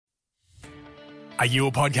Are you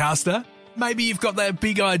a podcaster? Maybe you've got that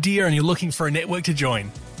big idea and you're looking for a network to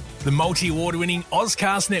join. The multi-award-winning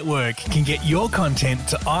Ozcast Network can get your content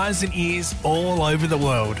to eyes and ears all over the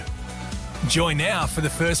world. Join now for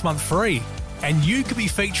the first month free, and you could be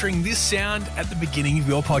featuring this sound at the beginning of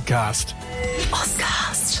your podcast.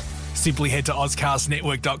 Ozcast. Simply head to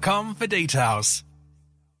ozcastnetwork.com for details.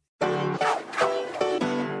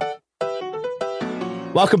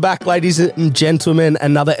 Welcome back, ladies and gentlemen.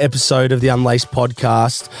 Another episode of the Unlaced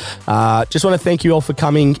podcast. Just want to thank you all for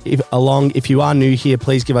coming along. If you are new here,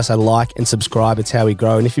 please give us a like and subscribe. It's how we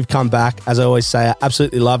grow. And if you've come back, as I always say, I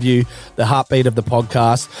absolutely love you. The heartbeat of the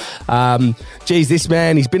podcast. This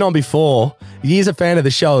man, he's been on before. He is a fan of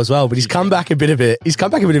the show as well, but he's come back a bit of a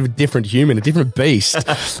different human, a different beast.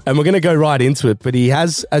 And we're going to go right into it. But he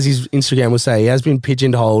has, as his Instagram will say, he has been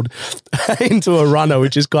pigeonholed into a runner,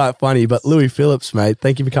 which is quite funny. But Louis Phillips, mate,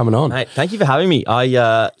 thank you for coming on. Mate, thank you for having me.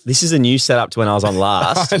 This is a new setup to when I was on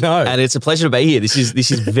last. I know. And it's a pleasure to be here. This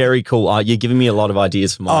is very cool. You're giving me a lot of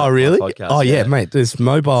ideas for my, really? my podcast. Oh, yeah, mate. There's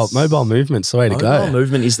mobile movement's the way to go. Mobile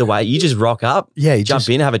movement is the way. You just rock up, you jump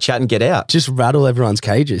in, have a chat and get out. Just rattle everyone's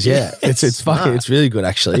cages. Yeah. It's fucking, it's really good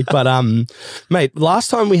actually. But mate, last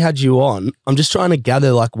time we had you on, I'm just trying to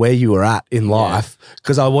gather like where you were at in life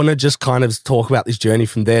because I want to just kind of talk about this journey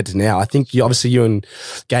from there to now. I think you and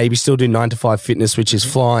Gabe, you still do 9 to 5 fitness, which is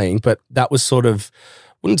flying, but that was sort of,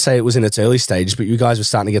 wouldn't say it was in its early stages, but you guys were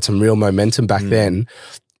starting to get some real momentum back then.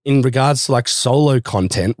 In regards to like solo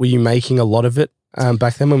content, were you making a lot of it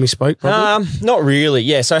back then when we spoke? Not really.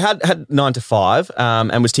 Yeah. So I had 9 to 5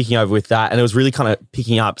 and was ticking over with that. And it was really kind of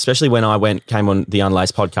picking up, especially when I came on the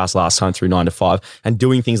Unlaced podcast last time through 9 to 5, and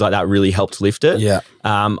doing things like that really helped lift it. Yeah.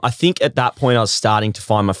 I think at that point I was starting to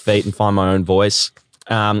find my feet and find my own voice.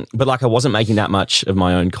 But like I wasn't making that much of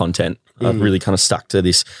my own content. I've really kind of stuck to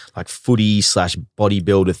this like footy /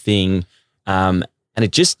 bodybuilder thing. And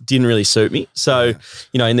it just didn't really suit me. So,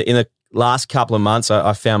 in the last couple of months,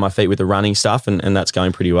 I found my feet with the running stuff, and that's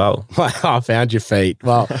going pretty well. I found your feet.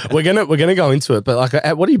 Well, we're gonna go into it, but like,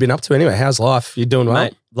 what have you been up to anyway? How's life? You doing well?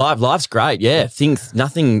 Mate, life's great. Yeah,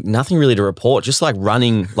 nothing really to report. Just like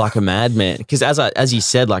running like a madman. Because as you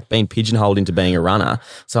said, like being pigeonholed into being a runner,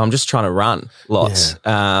 so I'm just trying to run lots.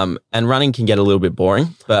 Yeah. And running can get a little bit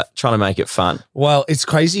boring, but trying to make it fun. Well, it's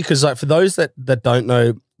crazy because like for those that don't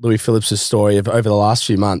know Louis Phillips' story of over the last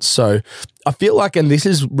few months. So I feel like, and this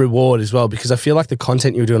is reward as well, because I feel like the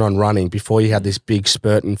content you were doing on running before you had this big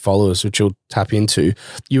spurt in followers, which you'll tap into,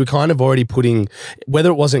 you were kind of already putting, whether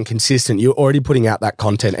it wasn't consistent, you were already putting out that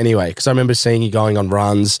content anyway. Because I remember seeing you going on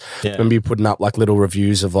runs, remember you putting up like little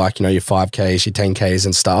reviews of like, your 5Ks, your 10Ks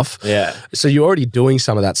and stuff. Yeah. So you're already doing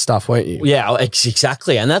some of that stuff, weren't you? Yeah,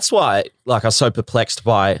 exactly. And that's why like I was so perplexed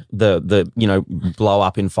by the blow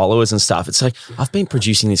up in followers and stuff. It's like, I've been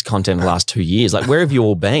producing this content the last 2 years. Like, where have you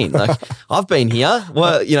all been? Like, I've been here.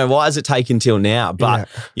 Well, why has it taken till now? But,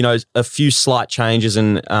 a few slight changes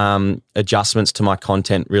and adjustments to my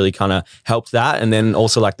content really kind of helped that. And then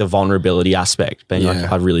also like the vulnerability aspect, being like,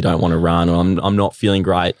 I really don't want to run, or I'm not feeling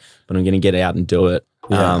great, but I'm going to get out and do it.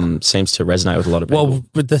 Seems to resonate with a lot of people. Well,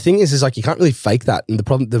 but the thing is like you can't really fake that, and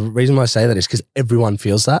the reason why I say that is because everyone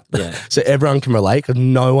feels that. Yeah. So everyone can relate. Because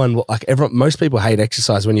most people hate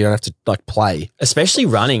exercise when you don't have to like play, especially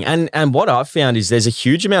running. And what I've found is there's a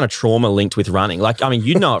huge amount of trauma linked with running. Like, I mean,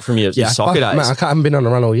 you know it from your soccer days. Man, I haven't been on a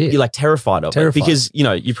run all year. You're like terrified of it because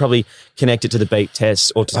you probably connect it to the beep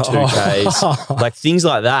test or to 2Ks, like things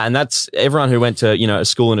like that. And that's everyone who went to a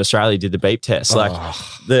school in Australia did the beep test. Like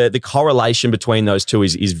the correlation between those two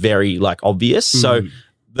is very like obvious. So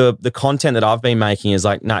the content that I've been making is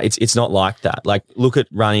like, no, it's not like that. Like, look at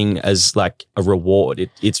running as like a reward.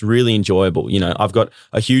 It's really enjoyable. I've got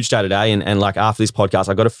a huge day today, and like after this podcast,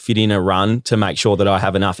 I've got to fit in a run to make sure that I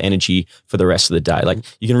have enough energy for the rest of the day. Like,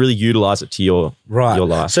 you can really utilize it to your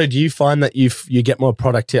life. So do you find that you get more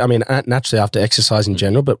productivity? I mean, naturally after exercise in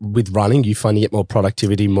general, but with running, you find you get more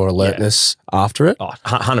productivity, more alertness after it? Oh,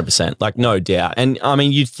 100%, like no doubt. And I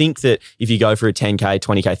mean, you'd think that if you go for a 10K,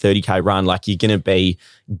 20K, 30K run, like you're going to be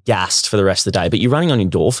gassed for the rest of the day, but you're running on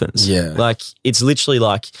endorphins. Yeah. Like, it's literally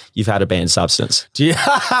like you've had a banned substance. Do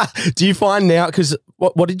you find now, because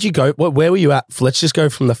what did you go, where were you at? Let's just go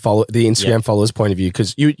from the Instagram followers point of view,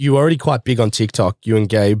 because you were already quite big on TikTok. You and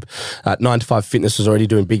Gabe at 9 to 5 Fitness was already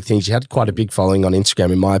doing big things. You had quite a big following on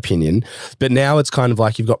Instagram, in my opinion, but now it's kind of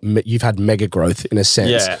like you've had mega growth in a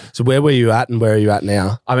sense. Yeah. So where were you at and where are you at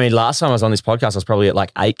now? I mean, last time I was on this podcast, I was probably at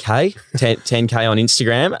like 8K, 10K on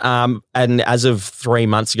Instagram. And as of 3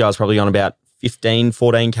 months ago, I was probably on about 15,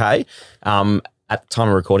 14K. at the time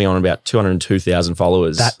of recording, on about 202,000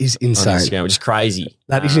 followers. That is insane. On Instagram, which is crazy.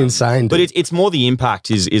 That is insane. But it's more the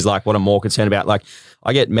impact is like what I'm more concerned about. Like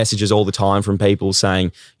I get messages all the time from people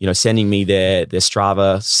saying, sending me their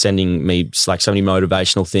Strava, sending me like so many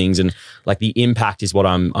motivational things, and like the impact is what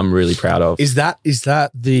I'm really proud of. Is that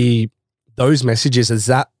those messages, is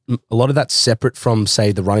that a lot of that separate from,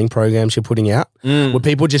 say, the running programs you're putting out? Were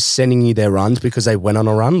people just sending you their runs because they went on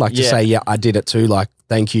a run? Like to say, yeah, I did it too, like,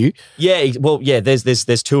 thank you? Yeah, well, yeah,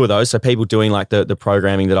 there's two of those. So people doing like the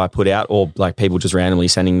programming that I put out, or like people just randomly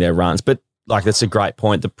sending their runs. But like, that's a great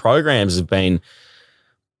point. The programs have been,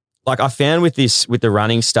 like I found with the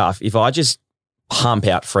running stuff, if I just pump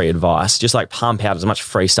out free advice, just like pump out as much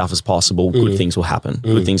free stuff as possible, good things will happen.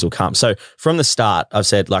 Good things will come. So from the start, I've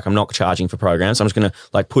said, like, I'm not charging for programs. I'm just going to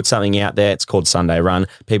like put something out there. It's called Sunday Run.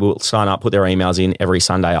 People sign up, put their emails in. Every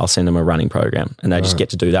Sunday, I'll send them a running program, and they just get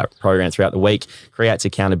to do that program throughout the week, creates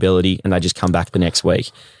accountability, and they just come back the next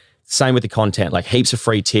week. Same with the content, like heaps of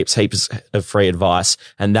free tips, heaps of free advice,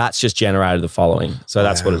 and that's just generated the following. So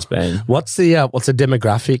that's what it's been. What's the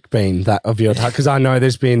demographic been that of your because I know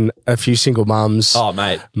there's been a few single mums. Oh,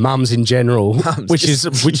 mate, mums in general, which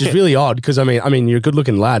is really odd because I mean you're a good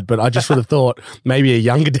looking lad, but I just would have thought maybe a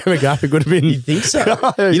younger demographic would have been. You think so?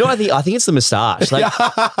 You know, I think it's the moustache. Like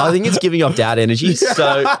I think it's giving off dad energy.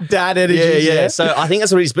 So dad energy. Yeah. So I think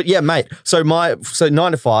that's what it is. But yeah, mate. So 9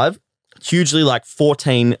 to 5. Hugely like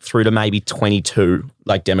 14 through to maybe 22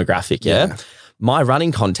 like demographic, yeah? My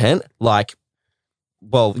running content, like,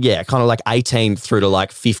 well, yeah, kind of like 18 through to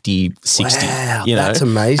like 50, 60. Wow, that's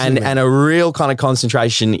amazing. And a real kind of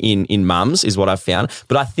concentration in mums is what I've found.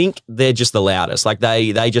 But I think they're just the loudest. Like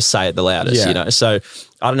they just say it the loudest, So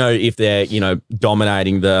I don't know if they're,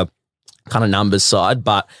 dominating the kind of numbers side,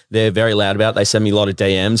 but they're very loud about it. They send me a lot of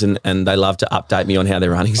DMs and they love to update me on how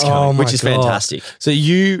their running's going, which is fantastic. So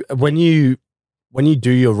when you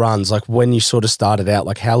do your runs, like when you sort of started out,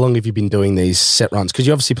 like how long have you been doing these set runs? Because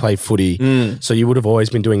you obviously play footy, so you would have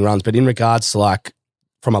always been doing runs. But in regards to like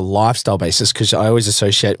from a lifestyle basis, because I always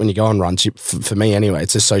associate when you go on runs, for me anyway,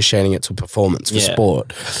 it's associating it to performance for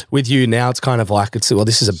sport. With you now, it's kind of like this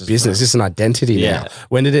is a business, this is an identity now.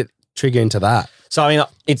 When did it trigger into that? So, I mean,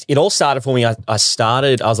 it all started for me. I was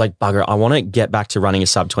like, bugger, I want to get back to running a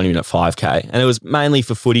sub 20-minute 5K. And it was mainly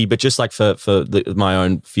for footy, but just like for my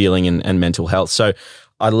own feeling and mental health. So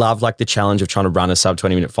I love like the challenge of trying to run a sub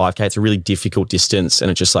 20-minute 5K. It's a really difficult distance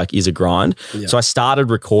and it just like is a grind. Yeah. So I started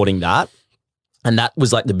recording that. And that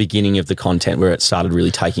was like the beginning of the content where it started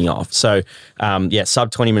really taking off. So,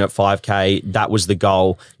 sub 20-minute 5K, that was the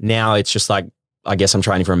goal. Now it's just like, I guess I'm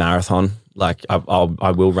training for a marathon. Like I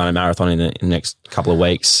will run a marathon in the next couple of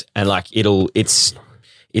weeks, and like it's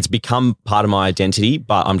become part of my identity.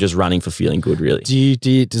 But I'm just running for feeling good, really. Do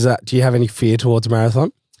you have any fear towards a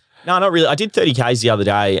marathon? No, not really. I did 30 Ks the other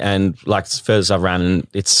day, and like as far as I've ran, and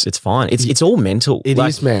it's fine. It's all mental. It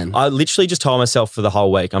is, man. I literally just told myself for the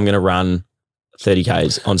whole week I'm going to run 30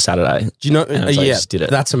 Ks on Saturday. Do you know? I just did it.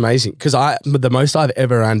 That's amazing because the most I've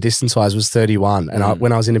ever ran distance wise was 31, and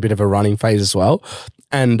when I was in a bit of a running phase as well,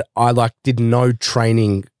 and I like did no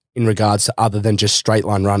training in regards to other than just straight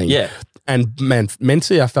line running. Yeah. And man,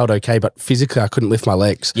 mentally I felt okay, but physically I couldn't lift my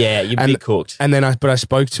legs. Yeah, you'd be cooked. And then I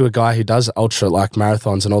spoke to a guy who does ultra like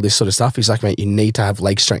marathons and all this sort of stuff. He's like, mate, you need to have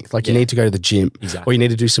leg strength. Like you need to go to the gym, or you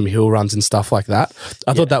need to do some hill runs and stuff like that.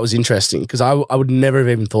 I thought that was interesting because I would never have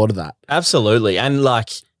even thought of that. Absolutely. And like,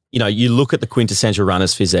 you look at the quintessential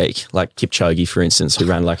runner's physique, like Kipchoge, for instance, who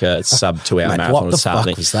ran like a sub 2 hour marathon or something. What the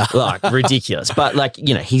fuck was that? Like ridiculous. But like,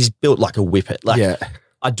 he's built like a whippet. Like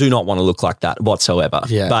I do not want to look like that whatsoever.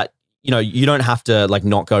 Yeah. But you don't have to like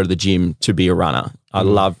not go to the gym to be a runner. I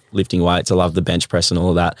love lifting weights. I love the bench press and all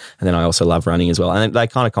of that. And then I also love running as well. And they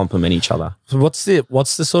kind of complement each other. So what's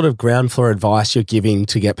the sort of ground floor advice you're giving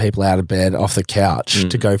to get people out of bed off the couch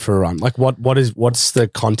to go for a run? Like what's the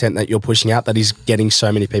content that you're pushing out that is getting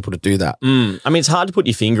so many people to do that? I mean, it's hard to put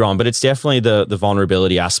your finger on, but it's definitely the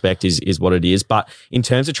vulnerability aspect is what it is. But in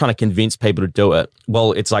terms of trying to convince people to do it,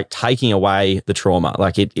 well, it's like taking away the trauma.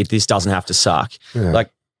 Like this doesn't have to suck. Yeah. Like,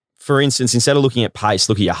 for instance, instead of looking at pace,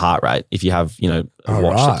 look at your heart rate. If you have, a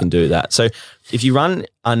watch that can do that. So if you run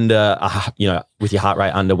under, with your heart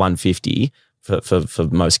rate under 150 for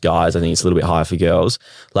most guys, I think it's a little bit higher for girls,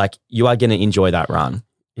 like you are going to enjoy that run.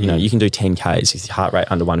 You know, you can do 10Ks with your heart rate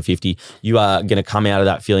under 150. You are going to come out of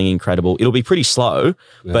that feeling incredible. It'll be pretty slow,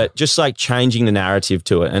 but just like changing the narrative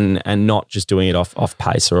to it and not just doing it off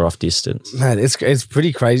pace or off distance. Man, it's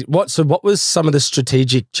pretty crazy. What was some of the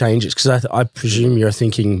strategic changes? Because I presume you're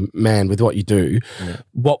thinking, man, with what you do,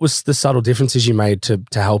 what was the subtle differences you made to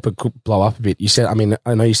help it blow up a bit? You said, I mean,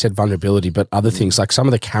 I know you said vulnerability, but other things like some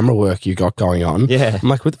of the camera work you got going on. Yeah. I'm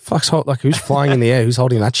like, what the fuck's who's flying in the air? Who's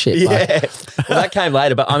holding that shit? Yeah. Well, that came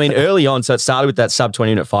later, but I mean, early on, so it started with that sub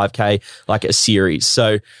 20 minute 5K, like a series.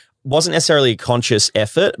 So wasn't necessarily a conscious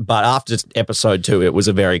effort, but after episode 2, it was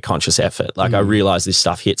a very conscious effort. Like I realized this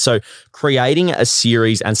stuff hit. So creating a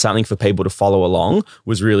series and something for people to follow along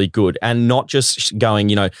was really good. And not just going,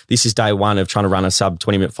 you know, this is day 1 of trying to run a sub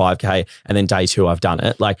 20 minute 5K. And then day 2, I've done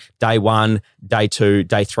it. Like day 1, day 2,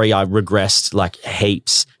 day 3, I regressed like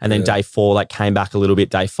heaps. And then day 4, like came back a little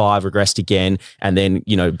bit. Day 5, regressed again. And then,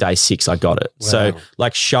 you know, day 6, I got it. Wow. So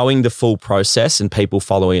like showing the full process and people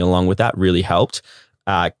following along with that really helped.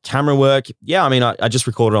 Camera work. Yeah, I mean, I just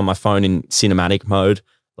recorded on my phone in cinematic mode.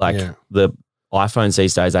 Like the iPhones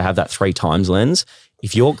these days, they have that 3 times lens.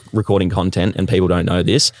 If you're recording content and people don't know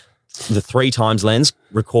this, the 3 times lens,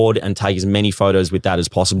 record and take as many photos with that as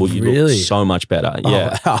possible. You look so much better.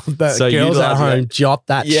 Yeah. Oh, wow. So girls at home, jot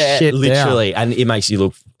that shit literally. down. And it makes you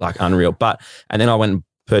look like unreal. And then I went and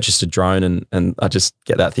purchased a drone and I just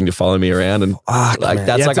get that thing to follow me around and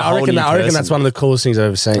that's like a whole new person. I reckon that's one of the coolest things I've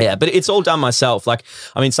ever seen. Yeah, but it's all done myself. Like,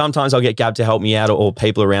 I mean, sometimes I'll get Gab to help me out or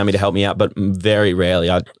people around me to help me out, but very rarely.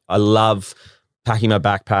 I love packing my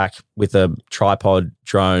backpack with a tripod,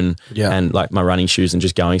 drone, and like my running shoes and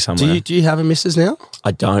just going somewhere. Do you have a missus now?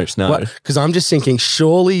 I don't, no. Because I'm just thinking,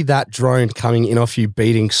 surely that drone coming in off you,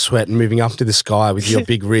 beating sweat and moving up to the sky with your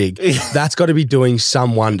big rig, that's got to be doing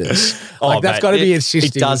some wonders. That's got to be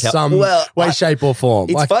assisting in some way, shape or form.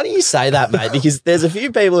 It's funny you say that, mate, because there's a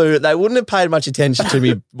few people who, they wouldn't have paid much attention to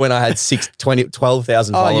me when I had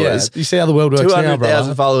 12,000 followers. You see how the world works now, bro.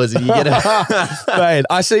 200,000 followers and you get Mate,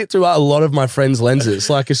 I see it through a lot of my friends' lenses.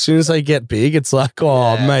 Like as soon as they get big, it's like,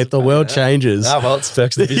 mate, the world changes. Oh, well, it's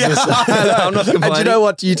perks of the business. I'm not complaining. And do you know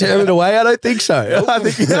what? Do you turn it away? I don't think so. I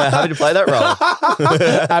think happy to play that role.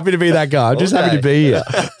 Happy to be that guy. I'm just happy to be here.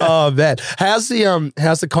 Oh man, how's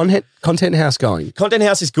the content house going? Content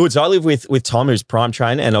house is good. So I live with Tom, who's Prime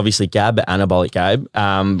Trainer, and obviously Gab, Anabolic Gabe.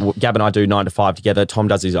 Gab and I do 9 to 5 together. Tom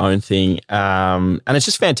does his own thing, and it's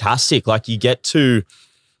just fantastic. Like you get to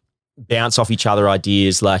bounce off each other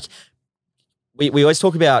ideas. Like we always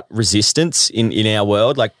talk about resistance in our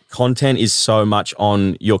world. Like content is so much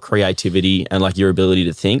on your creativity and like your ability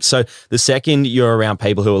to think. So the second you're around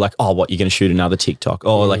people who are like, oh, what, you're going to shoot another TikTok,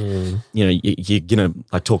 or like, you know, you're going to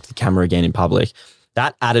like talk to the camera again in public.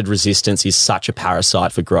 That added resistance is such a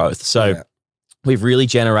parasite for growth. So we've really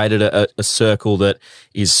generated a circle that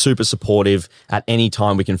is super supportive. At any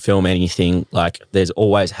time we can film anything. Like there's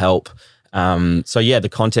always help. So the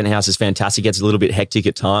content house is fantastic. It gets a little bit hectic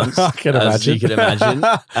at times. I can imagine. You can imagine.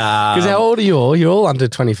 Because how old are you all? You're all under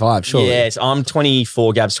 25, surely. Yes, I'm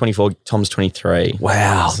 24, Gab's 24, Tom's 23.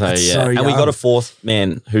 Wow. So and we got a fourth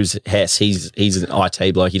man who's Hess. He's an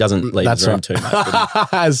IT bloke. He doesn't leave the room too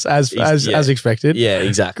much. as expected. Yeah,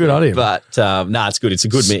 exactly. Good on him. But it's good. It's a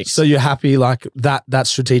good mix. So you're happy like that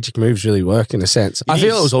strategic moves really work in a sense. I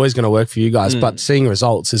feel it was always going to work for you guys, but seeing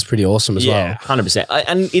results is pretty awesome as well. Yeah, 100%.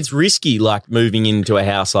 And it's risky, like moving into a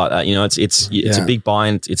house like that. You know, it's a big buy,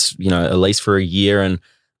 and it's, you know, a lease for a year, and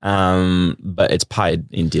but it's paid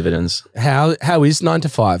in dividends. How is 9 to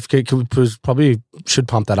 5? Probably should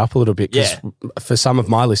pump that up a little bit. Because for some of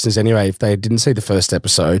my listeners anyway, if they didn't see the first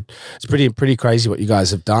episode, it's pretty crazy what you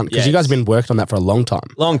guys have done, because you guys have been working on that for a long time.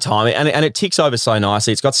 And it ticks over so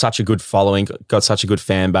nicely. It's got such a good following, got such a good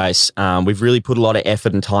fan base. We've really put a lot of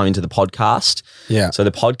effort and time into the podcast. Yeah. So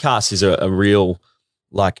the podcast is a real,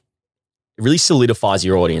 like, it really solidifies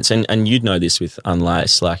your audience. And you'd know this with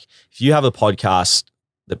Unlaced. Like, if you have a podcast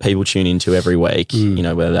that people tune into every week, you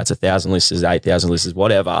know, whether that's 1,000 listeners, 8,000 listeners,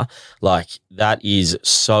 whatever, like that is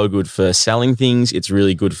so good for selling things. It's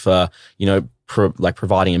really good for, you know,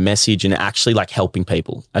 providing a message and actually like helping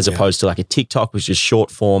people, as opposed to like a TikTok, which is short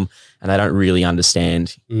form and they don't really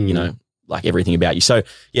understand, you know, like everything about you. So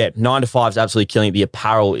 9 to 5 is absolutely killing it. The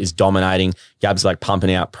apparel is dominating. Gab's like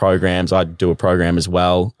pumping out programs. I do a program as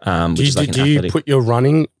well. Do you put your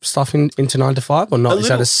running stuff into 9 to 5 or not? Is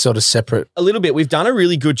that a sort of separate? A little bit. We've done a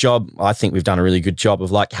really good job. I think we've done a really good job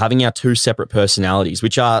of like having our 2 separate personalities,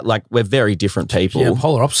 which are like, we're very different people. Yeah,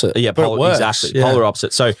 polar opposite. Yeah, exactly. Yeah. Polar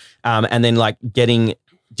opposite. So, and then like getting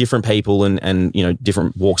different people and you know,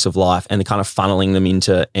 different walks of life, and kind of funneling them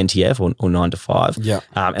into NTF or 9 to 5. Yeah.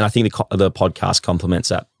 And I think the podcast complements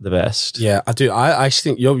that the best. Yeah, I do. I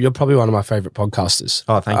actually think you're probably one of my favorite podcasters.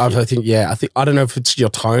 Oh, thank you. I think I don't know if it's your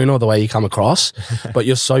tone or the way you come across, but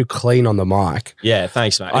you're so clean on the mic. Yeah,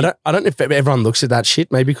 thanks, mate. I don't know if everyone looks at that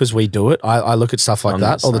shit, maybe because we do it. I look at stuff like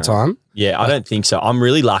that all the time. Yeah, I don't think so. I'm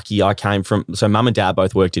really lucky. I came from, so mum and dad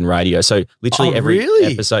both worked in radio. So literally every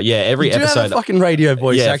episode, every episode. You have a fucking radio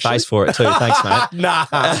voice, yeah, actually. face for it too. Thanks, mate. Nah.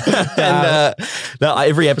 And no,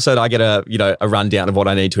 every episode I get a rundown of what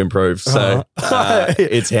I need to improve. So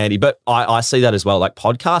it's handy. But I see that as well. Like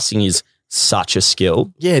podcasting is such a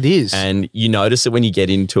skill. Yeah, it is. And you notice it when you get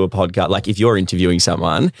into a podcast. Like if you're interviewing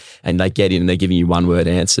someone and they get in and they're giving you one-word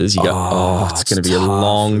answers, you go, it's going to be tough, a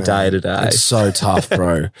long day today. It's so tough,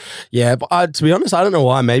 bro. Yeah, but to be honest, I don't know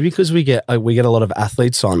why. Maybe because we get a lot of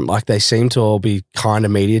athletes on. Like they seem to all be kind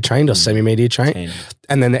of media trained or semi-media trained.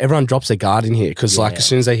 And then everyone drops their guard in here because like as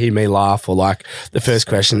soon as they hear me laugh or like the first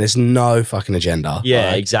question, there's no fucking agenda.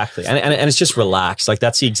 Yeah, exactly. And it's just relaxed. Like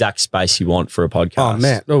that's the exact space you want for a podcast. Oh,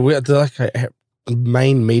 man.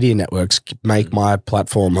 Main media networks make my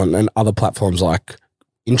platform and other platforms like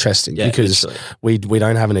interesting because we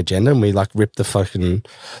don't have an agenda and we like rip the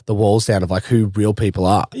walls down of like who real people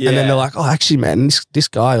are. And then they're like, oh, actually, man, this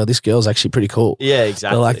guy or this girl is actually pretty cool. Yeah,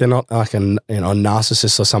 exactly. They're not like a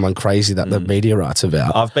narcissist or someone crazy that the media writes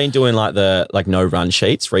about. I've been doing like the no run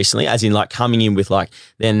sheets recently, as in like coming in with like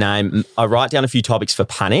their name. I write down a few topics for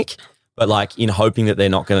panic. But like in hoping that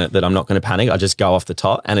I'm not gonna panic, I just go off the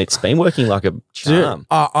top, and it's been working like a charm. Dude,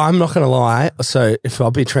 I'm not gonna lie. So if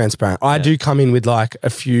I'll be transparent, I do come in with like a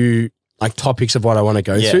few like topics of what I want to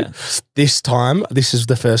go through. This time, this is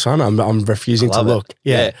the first one. I'm refusing to look.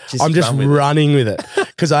 I'm just running with it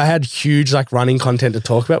because I had huge like running content to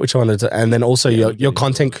talk about, which I wanted to, and then also your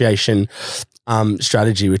content creation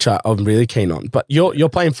strategy, which I'm really keen on. But you're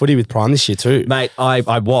playing footy with Prime this year too, mate.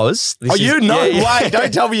 I was. You not? Wait,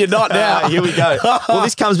 don't tell me you're not now. Here we go. Well,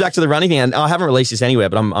 this comes back to the running thing, and I haven't released this anywhere,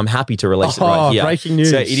 but I'm happy to release it right here. Breaking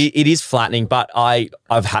news. So it is flattening, but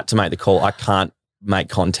I've had to make the call. I can't make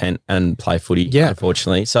content and play footy,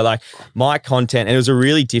 unfortunately. So like my content, and it was a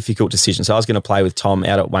really difficult decision. So I was going to play with Tom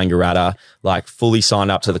out at Wangaratta, like fully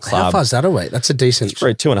signed up to the club. How far is that away? That's a decent... It's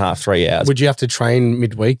for 2.5, 3 hours. Would you have to train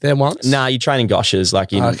midweek there once? Nah, you train in Goshers,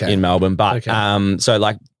 like in Melbourne. But so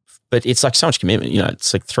like, but it's like so much commitment,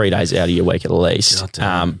 it's like 3 days out of your week at least.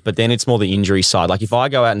 But then it's more the injury side. Like if I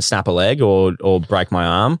go out and snap a leg or break my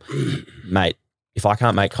arm, mate, if I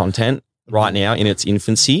can't make content right now in its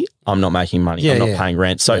infancy, I'm not making money. I'm not paying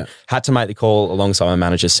rent. So had to make the call alongside my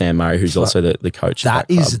manager, Sam Murray, who's also the coach.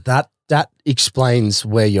 That explains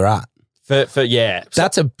where you're at.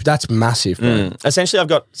 That's massive, bro. Essentially, I've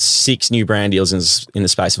got 6 new brand deals in the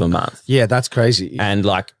space of a month. Yeah, that's crazy. And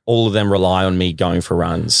like all of them rely on me going for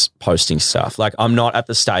runs, posting stuff. Like I'm not at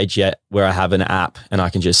the stage yet where I have an app and I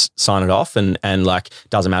can just sign it off and like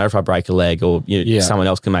doesn't matter if I break a leg or someone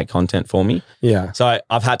else can make content for me. Yeah. So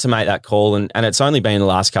I've had to make that call and it's only been the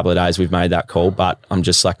last couple of days we've made that call, but I'm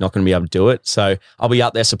just like not going to be able to do it. So I'll be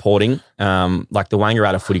out there supporting like the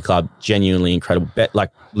Wangaratta Footy Club, genuinely incredible.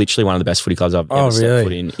 Like literally one of the best footy clubs I've ever set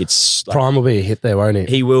foot in. It's like, Prime will be a hit there, won't he?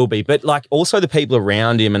 He will be. But like also the people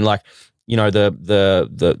around him and like,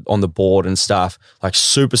 the on the board and stuff, like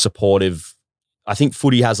super supportive. I think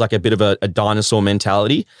footy has like a bit of a dinosaur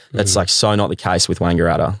mentality. That's like so not the case with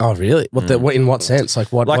Wangaratta. Oh, really? What in what sense?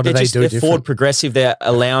 Like what do they do They're different? forward progressive. They're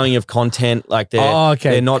allowing of content. Like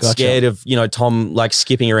they're not scared of, Tom like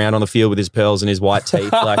skipping around on the field with his pearls and his white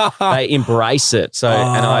teeth. Like they embrace it. So,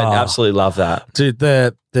 and I absolutely love that. Dude,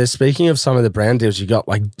 they're speaking of some of the brand deals you got,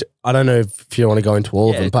 like, I don't know if you want to go into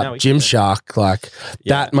all of them, but Gymshark, like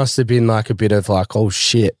that must have been like a bit of like, oh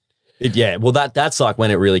shit. Well, that's like when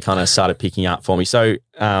it really kind of started picking up for me. So,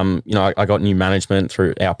 I got new management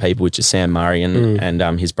through our people, which is Sam Murray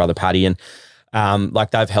and his brother Paddy, and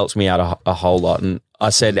like they've helped me out a whole lot. And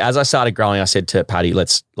I said, as I started growing, I said to Paddy,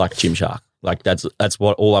 let's like Gymshark. Like that's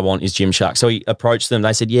what all I want is Gymshark. So he approached them.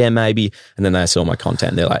 They said, yeah, maybe. And then they saw my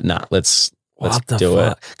content. They're like, nah, let's do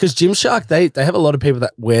it. Because Gymshark, they have a lot of people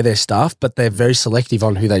that wear their stuff, but they're very selective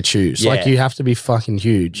on who they choose. Like you have to be fucking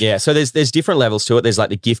huge. Yeah. So there's different levels to it. There's like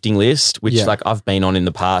the gifting list, which like I've been on in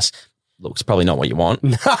the past. Look, it's probably not what you want.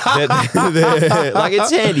 Like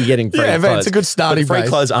it's handy getting free clothes. Man, it's a good starting free base.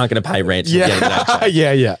 Clothes aren't going to pay rent.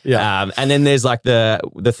 Yeah. And then there's like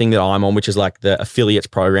the thing that I'm on, which is like the affiliates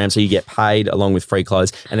program. So you get paid along with free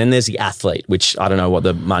clothes. And then there's the athlete, which I don't know what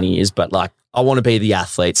the money is, but like I want to be the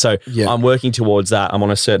athlete. So I'm working towards that. I'm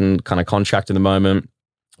on a certain kind of contract at the moment.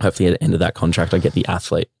 Hopefully at the end of that contract, I get the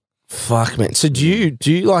athlete. Fuck, man. So do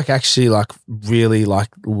you like actually like really like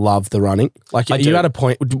love the running? Like you at a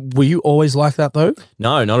point, were you always like that though?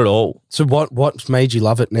 No, not at all. So what made you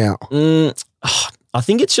love it now? I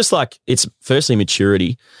think it's just like, it's firstly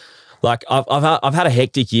maturity. Like I've had a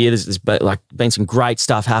hectic year. There's been some great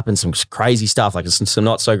stuff happen, some crazy stuff, like some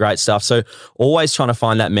not so great stuff. So always trying to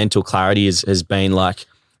find that mental clarity has been like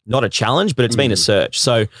not a challenge, but it's been a search.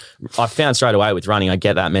 So I found straight away with running, I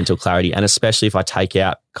get that mental clarity. And especially if I take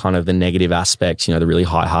out kind of the negative aspects, the really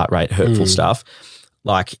high heart rate, hurtful stuff,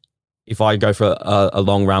 like if I go for a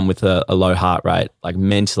long run with a low heart rate, like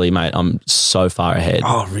mentally, mate, I'm so far ahead.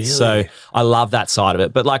 Oh, really? So I love that side of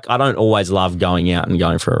it. But like, I don't always love going out and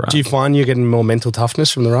going for a run. Do you find you're getting more mental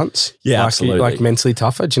toughness from the runs? Yeah, like, absolutely. Like mentally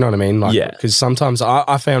tougher? Do you know what I mean? Like, yeah. Because sometimes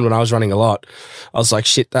I found when I was running a lot, I was like,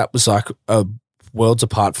 shit, that was like a worlds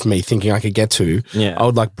apart from me thinking I could get to. Yeah. I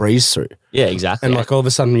would like breeze through. Yeah, exactly. And like all of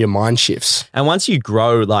a sudden your mind shifts. And once you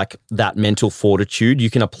grow like that mental fortitude, you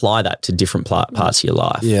can apply that to different parts of your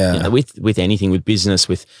life. Yeah. With anything, with business,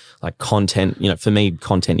 with like content, for me,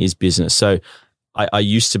 content is business. So I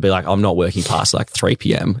used to be like, I'm not working past like 3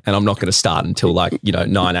 p.m. and I'm not going to start until like,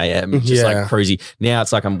 9 a.m. Just like crazy. Now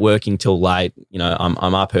it's like I'm working till late,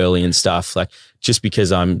 I'm up early and stuff, like just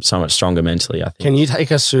because I'm so much stronger mentally, I think. Can you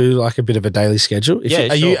take us through like a bit of a daily schedule? Sure.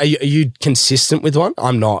 Are you consistent with one?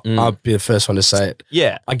 I'm not. I'll be the first one to say it.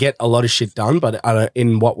 Yeah. I get a lot of shit done, but I don't,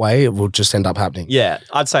 in what way it will just end up happening. Yeah.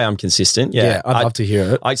 I'd say I'm consistent. Yeah. I'd love to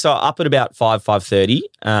hear it. So up at about 5:30.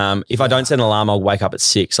 If I don't set an alarm, I'll wake up at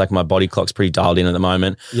 6. Like my body clock's pretty dialed in at the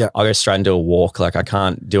moment. Yeah. I'll go straight into a walk. Like I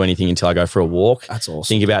can't do anything until I go for a walk. That's awesome.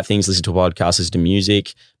 Think about things, listen to a podcast, listen to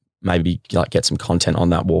music, maybe like get some content on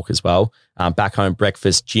that walk as well. Back home,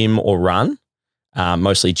 breakfast, gym or run,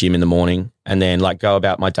 mostly gym in the morning, and then like go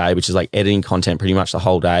about my day, which is like editing content pretty much the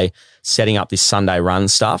whole day, setting up this Sunday run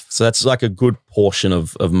stuff. So that's like a good portion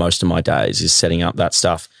of most of my days is setting up that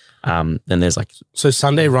stuff. Then there's like, so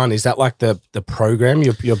Sunday run, is that like the program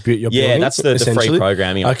you're building? Yeah, that's the free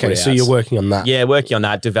programming. Okay, so you're working on that. Yeah, working on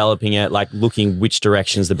that, developing it, like looking which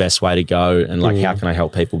direction's the best way to go and like how can I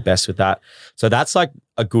help people best with that. So that's like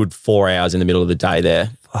a good 4 hours in the middle of the day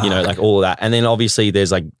there, like all of that. And then obviously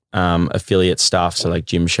there's like affiliate stuff. So like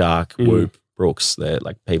Gymshark, Whoop, Brooks, they're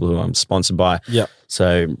like people who I'm sponsored by. Yeah.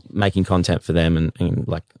 So making content for them and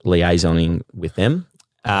like liaisoning with them.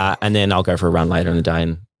 And then I'll go for a run later in the day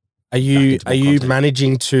and Are you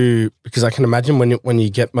managing to, because I can imagine when you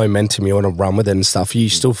get momentum, you want to run with it and stuff, are you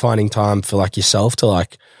still finding time for like yourself to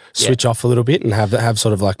like switch off a little bit and have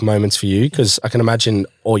sort of like moments for you? Because I can imagine,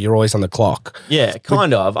 or you're always on the clock. Yeah,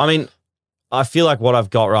 kind of. I mean, I feel like what I've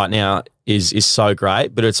got right now is so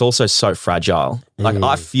great, but it's also so fragile. Like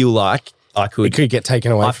I feel like it could get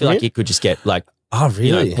taken away. I feel like it could just get like, oh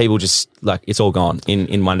really? People just like it's all gone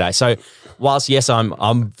in one day. So whilst yes,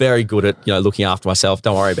 I'm very good at looking after myself.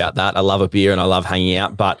 Don't worry about that. I love a beer and I love hanging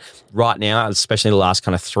out. But right now, especially the last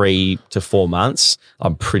kind of 3 to 4 months,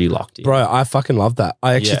 I'm pretty locked in. Bro, I fucking love that.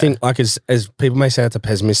 I actually think like as people may say it's a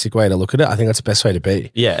pessimistic way to look at it, I think that's the best way to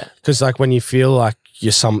be. Yeah, because like when you feel like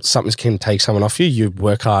something can take someone off you, you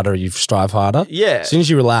work harder, you strive harder. Yeah, as soon as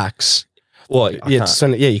you relax. Well, you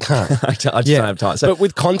can't. I just don't have time. So, but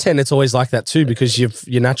with content, it's always like that too, because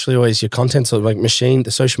you're naturally always, your content's like machine,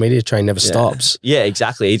 the social media train never stops. Yeah,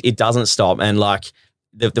 exactly. It doesn't stop. And like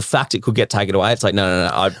the fact it could get taken away, it's like, no.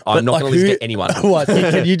 I'm not going to get anyone. What?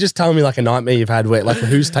 Can you just tell me like a nightmare you've had where like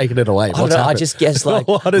who's taken it away? I just guess like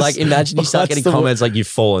imagine you start getting comments like you've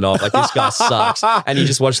fallen off, like this guy sucks, and you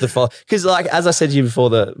just watch the follow. Because like as I said to you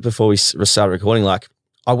before we started recording, like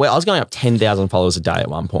I was going up 10,000 followers a day at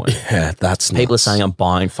one point. Yeah, that's people nuts. are saying I'm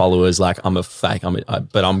buying followers, like I'm a fake.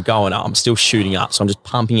 But I'm going up. I'm still shooting up, so I'm just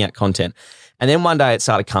pumping out content. And then one day it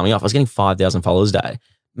started coming off. I was getting 5,000 followers a day,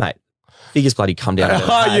 mate. Biggest bloody come down.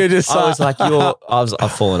 I was like,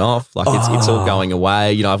 I've fallen off. Like it's all going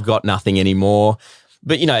away. I've got nothing anymore.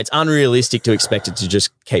 But it's unrealistic to expect it to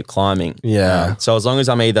just keep climbing. Yeah. So as long as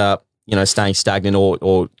I'm either staying stagnant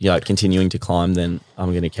or continuing to climb, then I'm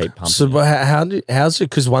going to keep pumping. So how's it?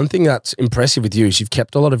 Because one thing that's impressive with you is you've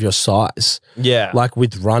kept a lot of your size. Yeah. Like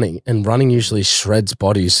with running, and running usually shreds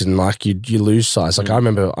bodies, and like you lose size. Like I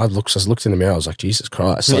remember I looked in the mirror, I was like, Jesus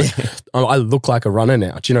Christ. Like I look like a runner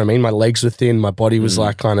now. Do you know what I mean? My legs were thin, my body was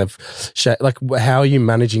like kind of like, how are you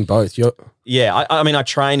managing both? I mean, I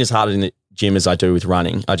train as hard in the gym as I do with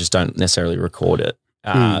running. I just don't necessarily record it.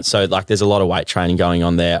 So like there's a lot of weight training going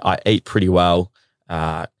on there. I eat pretty well.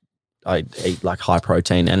 I eat like high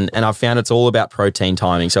protein and I've found it's all about protein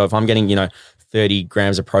timing. So if I'm getting, 30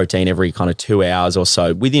 grams of protein every kind of 2 hours or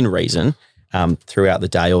so within reason, throughout the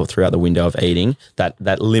day or throughout the window of eating,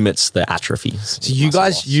 that limits the atrophy. So you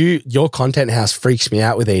guys, your content house freaks me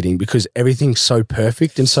out with eating because everything's so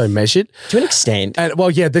perfect and so measured. To an extent. And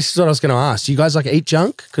this is what I was going to ask. You guys like eat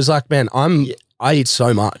junk? Because like, man, I eat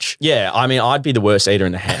so much. Yeah, I mean, I'd be the worst eater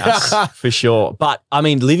in the house for sure. But I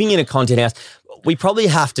mean, living in a content house, we probably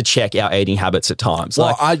have to check our eating habits at times.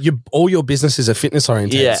 Well, all your businesses are fitness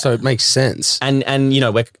oriented, so it makes sense. And you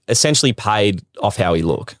know, we're essentially paid off how we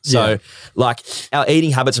look. So like our eating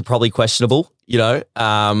habits are probably questionable, you know,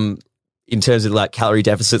 in terms of like calorie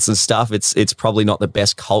deficits and stuff. It's probably not the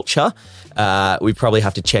best culture. We probably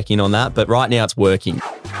have to check in on that. But right now it's working.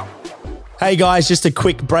 Hey guys, just a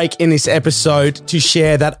quick break in this episode to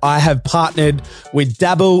share that I have partnered with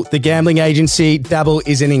Dabble, the gambling agency. Dabble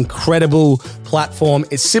is an incredible platform.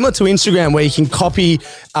 It's similar to Instagram where you can copy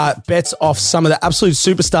bets off some of the absolute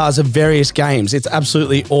superstars of various games. It's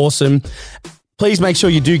absolutely awesome. Please make sure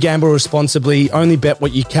you do gamble responsibly, only bet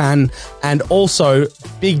what you can. And also,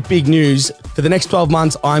 big news, for the next 12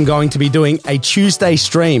 months, I'm going to be doing a Tuesday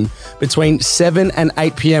stream between 7 and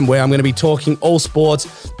 8 p.m. where I'm going to be talking all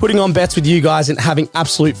sports, putting on bets with you guys and having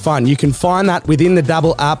absolute fun. You can find that within the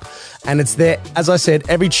Dabble app and it's there, as I said,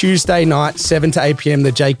 every Tuesday night, 7 to 8 p.m,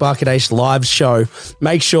 the Jake Barkadash live show.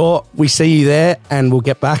 Make sure we see you there and we'll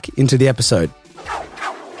get back into the episode.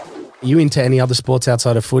 Are you into any other sports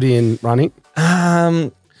outside of footy and running?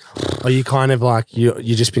 Are you kind of like, you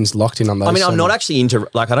just been locked in on those? I mean, I'm not actually into,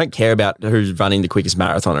 like, I don't care about who's running the quickest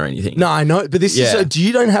marathon or anything. No, I know. But this is,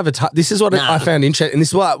 you don't have this is what I found interesting. And this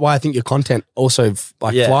is why I think your content also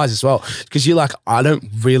flies as well. Because you're like, I don't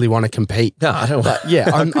really want to compete. No, I don't.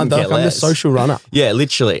 I'm the social runner. Yeah,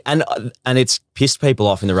 literally. And it's pissed people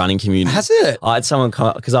off in the running community. Has it? I had someone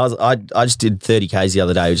come, because I just did 30 Ks the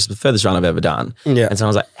other day, which is the furthest run I've ever done. Yeah. And someone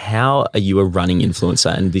was like, how are you a running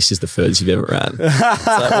influencer and this is the furthest you've ever ran? It's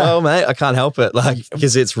like, well, mate, I can't help it, like,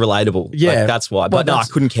 because it's relatable. Yeah, like, that's why. But I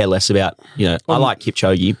couldn't care less about, I like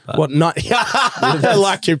Kipchoge. But what not? I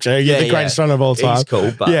like Kipchoge, the greatest runner of all time. He's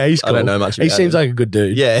cool, but he's cool. I don't know much about him. He seems like a good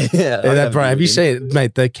dude. Yeah. Bro, have you seen it,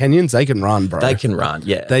 mate? The Kenyans, they can run, bro. They can run.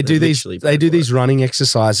 Yeah, they do these running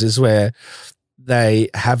exercises where they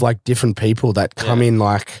have like different people that come in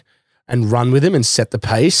like and run with him and set the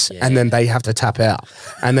pace, and then they have to tap out,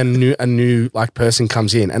 and then a new like person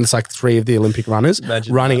comes in, and it's like 3 of the Olympic runners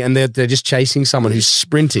running, and they're just chasing someone who's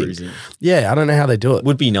sprinting. Cruising. Yeah, I don't know how they do it.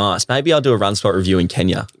 Would be nice. Maybe I'll do a run spot review in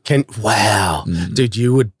Kenya. Wow, dude,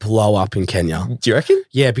 you would blow up in Kenya. Do you reckon?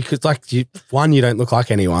 Yeah, because like one, you don't look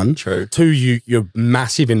like anyone. True. 2, you're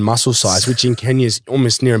massive in muscle size, which in Kenya is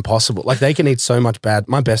almost near impossible. Like they can eat so much bad.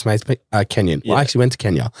 My best mate's Kenyan. Well, I actually went to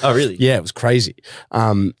Kenya. Oh, really? Yeah, it was crazy.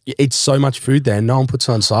 It's so much food there, no one puts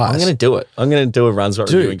on size. I'm going to do it. I'm going to do a run spot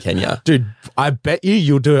review in Kenya. Dude, I bet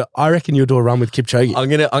you'll do it. I reckon you'll do a run with Kipchoge. I'm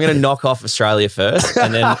going to knock off Australia first,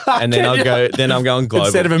 and then I'll go. Then I'm going global.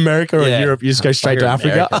 Instead of America or Europe, you just go straight to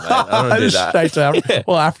Africa. I don't want to do that. Straight to Africa. Yeah.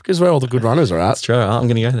 Well, Africa's where all the good runners are at. That's true. I'm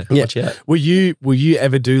going to go there. Yeah. Watch out. Will you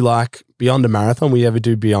ever do like beyond a marathon? Will you ever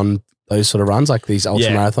do beyond those sort of runs, like these ultra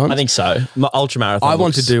marathons? I think so. Ultra marathon. I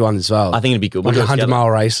want to do one as well. I think it'd be good. Like a 100-mile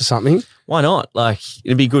race or something. Why not? Like,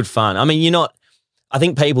 it'd be good fun. I mean, I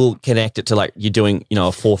think people connect it to like you're doing, a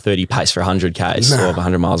 4:30 pace for 100 Ks or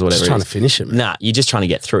 100 miles or whatever. Just trying to finish it. Nah, you're just trying to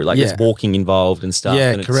get through. Like there's walking involved and stuff.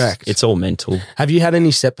 Yeah, and correct. It's all mental. Have you had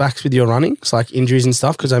any setbacks with your running? It's like injuries and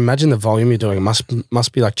stuff? Because I imagine the volume you're doing must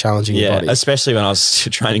be like challenging your body. Especially when I was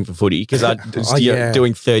training for footy because I was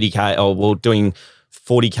doing 30K doing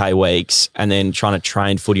 40K weeks and then trying to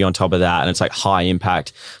train footy on top of that, and it's like high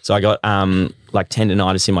impact. So I got like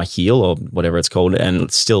tendonitis in my heel or whatever it's called, and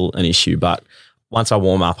it's still an issue, but once I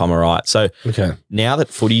warm up, I'm all right. So now that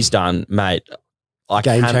footy's done, mate,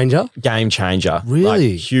 Game changer.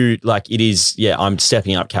 Really? Like, huge. Like it is. Yeah, I'm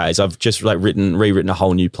stepping up Ks. I've just like rewritten a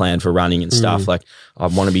whole new plan for running and stuff. Like I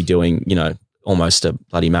want to be doing, almost a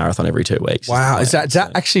bloody marathon every 2 weeks. Wow. Is that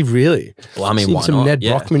actually really? Well, I mean, why some not? Ned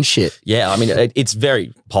Brockman shit. Yeah. I mean, it's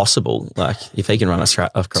very possible. Like if he can run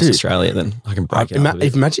across Australia, then I can break it up.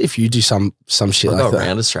 Imagine if you do some shit like that. Go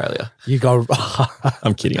around Australia. You go.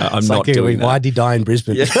 I'm kidding. I'm not doing that. Why did he die in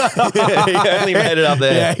Brisbane? Yeah. He only made it up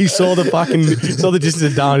there. Yeah, he saw the distance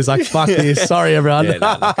and down. He's like, fuck this. Sorry, everyone. Yeah,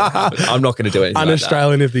 I'm not going to do anything.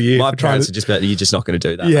 Un-Australian of the year. My parents are just about, you're just not going to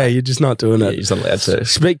do that. Yeah, you're just not doing it. You're just not allowed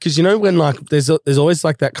to. Because when like there's always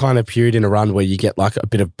like that kind of period in a run where you get like a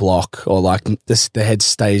bit of block or like the head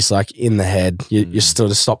stays like in the head. You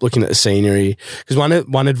sort of stop looking at the scenery. Because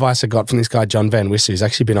one advice I got from this guy, John Van Wisser, who's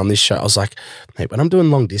actually been on this show, I was like, mate, when I'm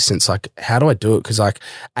doing long distance, like how do I do it? Because like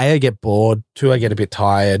I get bored, 2, I get a bit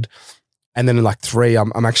tired. And then in like 3,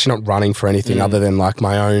 I'm actually not running for anything other than like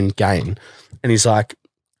my own gain. And he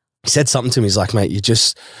said something to me. He's like, mate,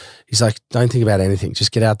 he's like, don't think about anything.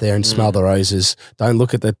 Just get out there and smell the roses. Don't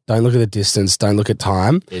look at the distance. Don't look at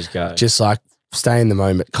time. Just go. Just like stay in the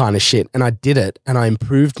moment kind of shit. And I did it and I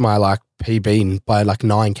improved my like PB by like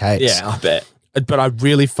 9 Ks. Yeah, I bet. but I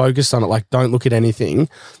really focused on it. Like, don't look at anything.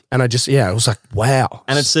 And I just, it was like, wow.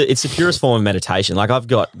 And it's the purest form of meditation. Like I've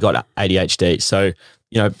got ADHD. So,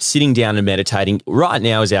 sitting down and meditating right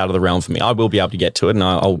now is out of the realm for me. I will be able to get to it and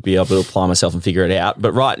I'll be able to apply myself and figure it out.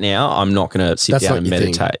 But right now, I'm not going to sit down and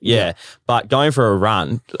meditate. Yeah. But going for a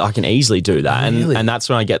run, I can easily do that. Really? And that's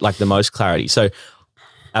when I get like the most clarity. So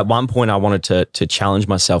at one point I wanted to challenge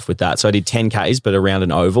myself with that. So I did 10Ks, but around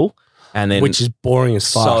an oval. And then, which is boring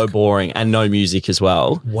as fuck. So boring, and no music as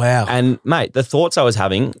well. Wow. And mate, the thoughts I was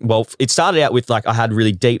having, well, it started out with like I had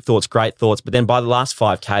really deep thoughts, great thoughts, but then by the last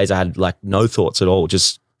 5Ks, I had like no thoughts at all,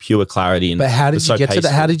 just pure clarity. And but how did you get to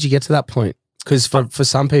that? How did you get to that point? Because for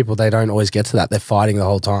some people, they don't always get to that. They're fighting the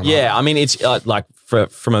whole time. Yeah, right? I mean, it's like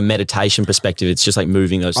from a meditation perspective, it's just like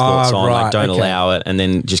moving those thoughts on, right, like don't allow it, and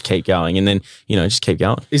then just keep going, and then just keep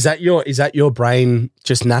going. Is that your brain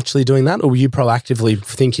just naturally doing that, or were you proactively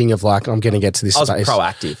thinking of like I'm going to get to this space? I was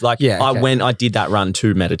proactive. Like I did that run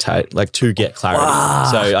to meditate, like to get clarity. Wow.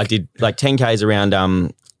 So I did like 10Ks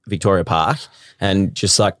around Victoria Park. And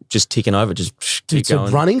just ticking over, just keep going.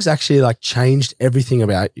 So running's actually like changed everything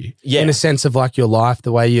about you. Yeah. In a sense of like your life,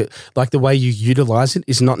 the way you utilize it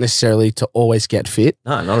is not necessarily to always get fit.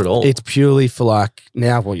 No, not at all. It's purely for like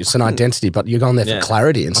now, well, it's an identity, but you're going there for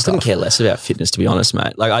clarity and stuff. I couldn't care less about fitness, to be honest,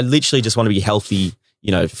 mate. Like I literally just want to be healthy,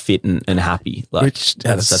 fit and happy. Like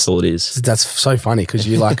that's all it is. That's so funny because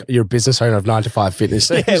you're a business owner of 9 to 5 Fitness.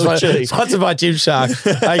 Literally. Sponsored by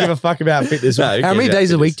Gymshark. I don't give a fuck about fitness. No, how many days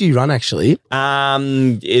a week do you run actually? Back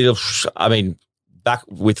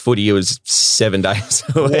with footy, it was 7 days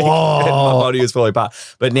a week. My body was falling apart.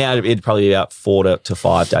 But now it'd probably be about 4 to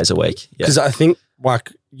 5 days a week. Because I think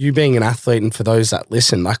like you being an athlete, and for those that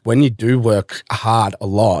listen, like when you do work hard a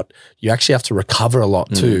lot, you actually have to recover a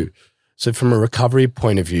lot too. So from a recovery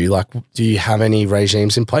point of view, like, do you have any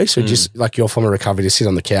regimes in place, or just like your form of recovery to sit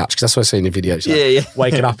on the couch? Because that's what I see in your videos. Like,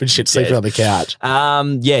 waking up and shit, sleeping on the couch.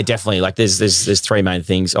 Yeah, definitely. Like, there's 3 main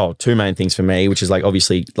things. Oh, 2 main things for me, which is like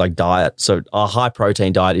obviously like diet. So a high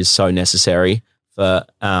protein diet is so necessary for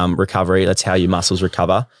recovery. That's how your muscles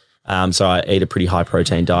recover. So I eat a pretty high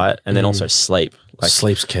protein diet, and then also sleep. Like,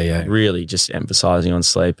 sleep's key. Really, just emphasizing on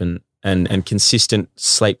sleep and consistent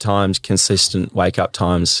sleep times, consistent wake up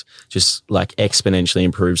times, just like exponentially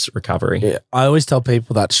improves recovery. Yeah, I always tell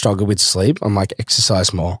people that struggle with sleep, I'm like,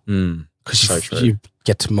 exercise more because you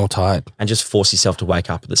get more tired, and just force yourself to wake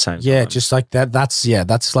up at the same time. Yeah, just like that.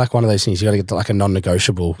 That's like one of those things you got to get like a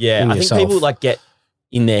non-negotiable. Yeah, I think people like get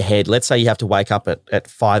in their head, let's say you have to wake up at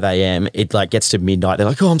 5 a.m, it like gets to midnight. They're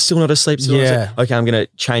like, oh, I'm still not asleep. Okay, I'm going to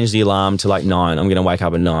change the alarm to like 9. I'm going to wake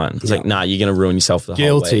up at 9. It's like, nah, you're going to ruin yourself the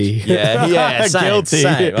whole week. Yeah, same, guilty.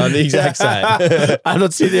 Same. I'm the exact same. I'm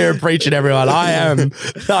not sitting there and preaching everyone. I am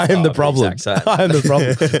the problem. I am the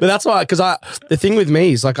problem. But that's why, because the thing with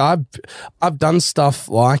me is like I've done stuff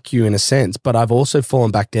like you in a sense, but I've also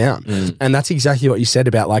fallen back down. And that's exactly what you said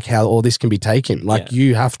about like how all this can be taken. Like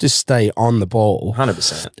you have to stay on the ball. 100%.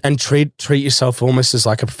 And treat yourself almost as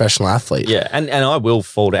like a professional athlete. Yeah, and I will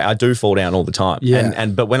fall down. I do fall down all the time. Yeah.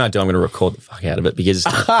 But when I do, I'm going to record the fuck out of it because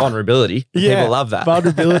vulnerability. People love that.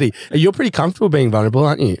 Vulnerability. You're pretty comfortable being vulnerable,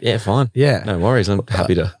 aren't you? Yeah, fine. Yeah. No worries. I'm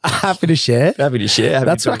happy to share. Happy to share.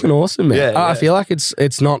 That's fucking awesome, man. Yeah, I feel like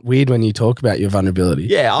it's not weird when you talk about your vulnerability.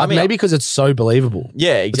 Yeah, I mean, maybe because it's so believable.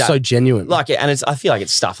 Yeah, exactly. It's so genuine. Like, and I feel like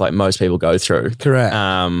it's stuff like most people go through. Correct.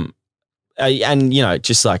 And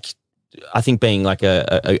just like, I think being like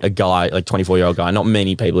a guy, like 24-year-old guy, not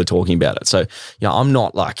many people are talking about it. So, I'm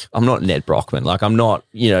not Ned Brockman. Like, I'm not,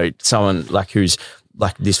 someone like who's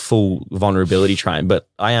like this full vulnerability train, but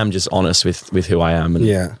I am just honest with who I am.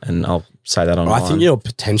 And I'll say that online. I think your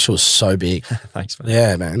potential is so big. Thanks, man.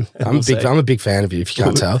 Yeah, man. I'm a big fan of you, if you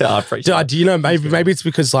can't tell. I appreciate it. Do you know, maybe it's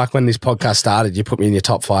because like when this podcast started, you put me in your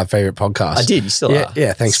top 5 favorite podcasts. I did. You still are.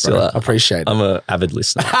 Yeah, thanks, bro. I appreciate it. I'm an avid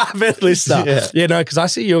listener. Yeah, no, because I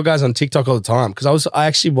see you guys on TikTok all the time. Because I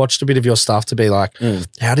actually watched a bit of your stuff to be like,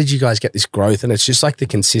 how did you guys get this growth? And it's just like the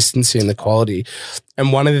consistency and the quality.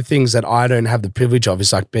 And one of the things that I don't have the privilege of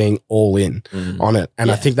is like being all in on it.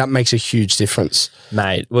 And I think that makes a huge difference.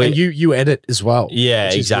 Mate. And you edit as well.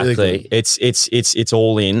 Yeah, exactly. Really it's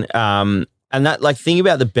all in. And that, like, think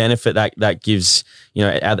about the benefit that gives,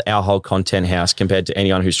 our whole content house compared to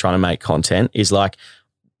anyone who's trying to make content is like,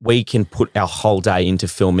 we can put our whole day into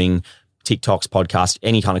filming TikToks, podcasts,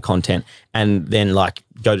 any kind of content, and then like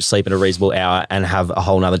go to sleep at a reasonable hour and have a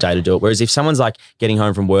whole nother day to do it. Whereas if someone's like getting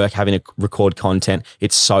home from work, having to record content,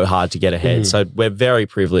 it's so hard to get ahead. So we're very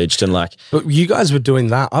privileged and like. But you guys were doing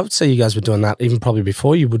that. I would say you guys were doing that even probably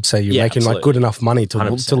before you would say you're making like good enough money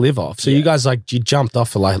to live off. So you guys you jumped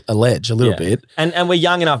off like a ledge a little bit. And we're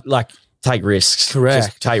young enough, like, take risks. Correct.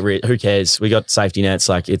 Just take risks. Who cares? We got safety nets.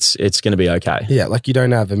 Like it's going to be okay. Yeah, like you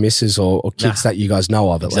don't have a missus or kids that you guys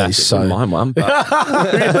know of at least. So Wouldn't mind one.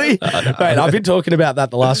 But really? Mate, I've been talking about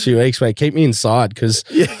that the last few weeks, mate. Keep me inside because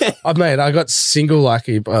I got single like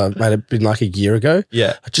it's been like a year ago.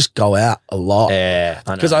 Yeah. I just go out a lot. Yeah.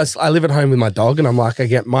 Because I live at home with my dog and I'm like, I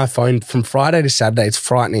get my phone from Friday to Saturday. It's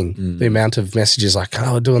frightening the amount of messages like,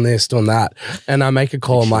 oh, we're doing this, doing that. And I make a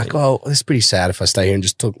call. I'm like, oh, this is pretty sad if I stay here and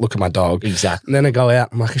just look at my dog. Exactly. And then I go out.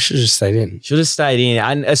 I'm like, I should have just stayed in. Should have stayed in.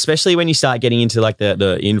 And especially when you start getting into like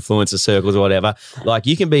the influencer circles or whatever, like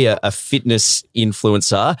you can be a fitness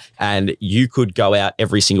influencer and you could go out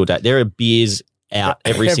every single day. There are beers out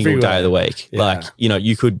every single day of the week. Yeah. Like,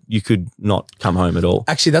 you could not come home at all.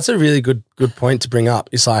 Actually, that's a really good point to bring up.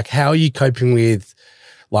 It's like, how are you coping with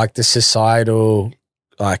like the societal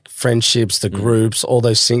like friendships, the groups, all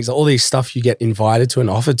those things, all these stuff you get invited to and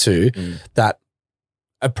offered to that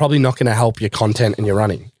are probably not going to help your content and your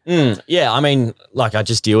running. Yeah, I mean, like I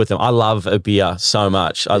just deal with them. I love a beer so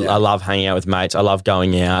much. I love hanging out with mates. I love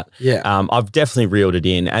going out. Yeah. I've definitely reeled it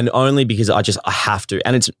in, and only because I have to.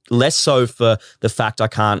 And it's less so for the fact I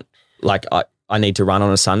can't, like I need to run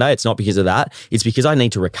on a Sunday. It's not because of that. It's because I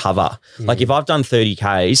need to recover. Like if I've done 30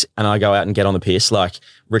 Ks and I go out and get on the piss, like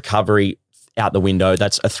recovery out the window,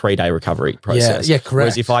 that's a 3-day recovery process. Yeah, correct.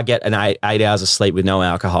 Whereas if I get an 8 hours of sleep with no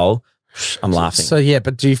alcohol, I'm laughing. So yeah,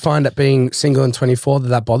 but do you find that being single and 24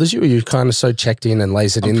 that bothers you, or you kind of so checked in and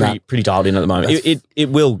lasered in pretty dialed in at the moment.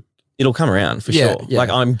 It'll come around for sure. Yeah. Like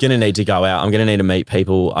I'm gonna need to go out. I'm gonna need to meet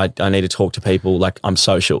people. I need to talk to people. Like I'm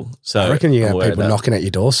social. So I reckon you're gonna have people knocking at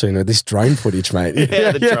your door soon with this drone footage, mate.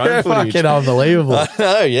 Yeah, the drone footage. Fucking unbelievable. I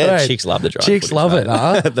know, yeah. Right. Chicks love the drone Chicks footage, love mate. it,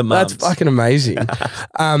 huh? The mums. That's fucking amazing.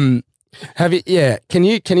 Have you? Yeah. Can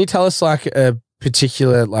you tell us like a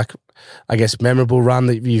particular like, I guess, memorable run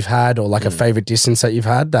that you've had, or like a favorite distance that you've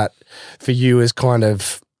had that for you is kind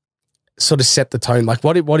of sort of set the tone? Like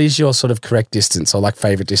what is your sort of correct distance or like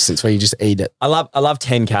favorite distance where you just eat it? I love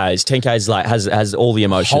 10Ks. 10Ks like has all the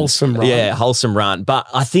emotions. Wholesome run. Yeah, wholesome run. But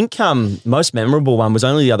I think most memorable one was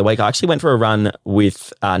only the other week. I actually went for a run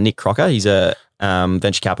with Nick Crocker. He's a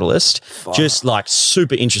venture capitalist. Just like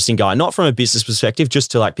super interesting guy. Not from a business perspective,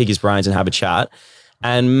 just to like pick his brains and have a chat.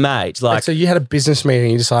 And mate, like, so you had a business meeting,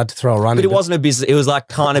 you decided to throw a run. But it wasn't a business. It was like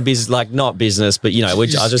kind of business, like not business, but I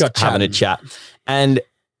was just having a chat, and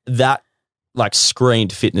that like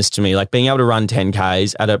screamed fitness to me. Like being able to run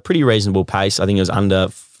 10Ks at a pretty reasonable pace. I think it was under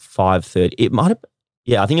 5:30. It might have.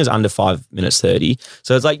 Yeah, I think it was under 5 minutes 30.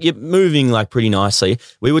 So it's like you're moving like pretty nicely.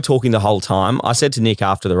 We were talking the whole time. I said to Nick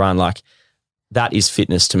after the run, like, that is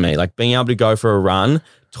fitness to me. Like being able to go for a run,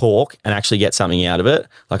 talk, and actually get something out of it.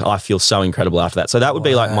 Like I feel so incredible after that. So that would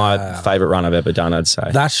be like my favorite run I've ever done, I'd say.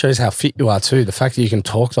 That shows how fit you are too. The fact that you can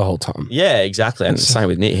talk the whole time. Yeah, exactly. And same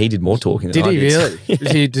with Nick. He did more talking than I did. Did he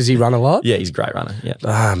really? Does he run a lot? Yeah, he's a great runner. Yeah.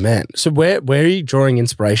 Ah, man. So where are you drawing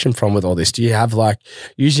inspiration from with all this? Do you have like,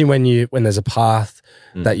 usually when there's a path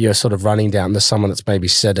that you're sort of running down, there's someone that's maybe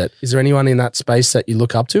said it. Is there anyone in that space that you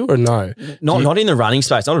look up to, or no? Not in the running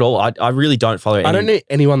space, not at all. I really don't follow I don't know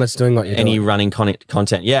anyone that's doing what you're doing. Any running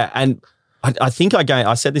content. Yeah. And I think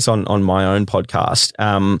I said this on my own podcast.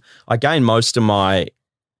 I gained most of my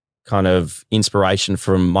kind of inspiration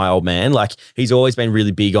from my old man. Like he's always been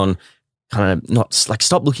really big on kind of not like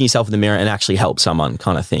stop looking yourself in the mirror and actually help someone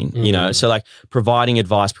kind of thing, So like providing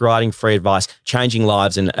advice, providing free advice, changing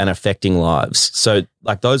lives and affecting lives. So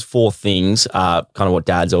like those 4 things are kind of what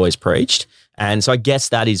Dad's always preached. And so I guess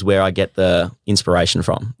that is where I get the inspiration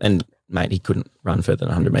from. And mate, he couldn't run further than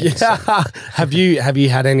 100 meters. Yeah. So. Have you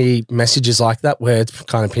had any messages like that where it's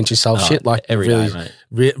kind of pinch yourself shit? Like every really, day, mate.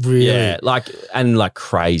 Really? Yeah, like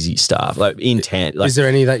crazy stuff, like intent. Like, is there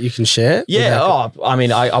any that you can share? Yeah. I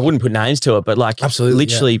mean, I wouldn't put names to it, but like absolutely,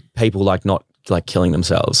 literally people like not like killing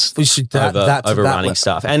themselves over running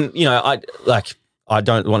stuff. And I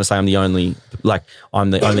don't want to say I'm the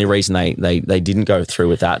only reason they didn't go through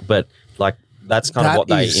with that, but like that's kind of what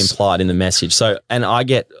they implied in the message. So, and I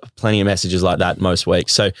get plenty of messages like that most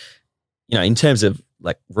weeks. So, in terms of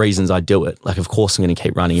like reasons I do it, like of course I'm going to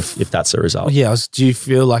keep running if that's the result. Yeah. Do you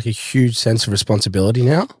feel like a huge sense of responsibility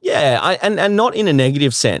now? Yeah, and not in a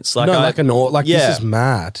negative sense. Like this is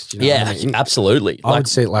mad. Do you know what I mean? Absolutely. I would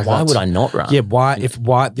say it like why would I not run? Yeah.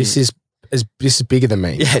 Why this is bigger than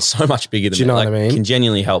me. Yeah, so much bigger than me. Do you know what I mean? Can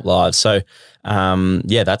genuinely help lives. So,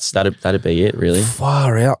 that'd be it, really.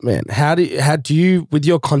 Far out, man. How do you with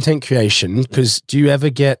your content creation? Because do you ever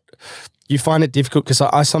you find it difficult? Because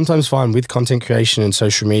I sometimes find with content creation and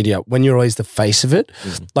social media, when you're always the face of it,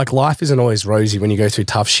 like life isn't always rosy when you go through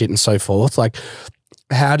tough shit and so forth. Like,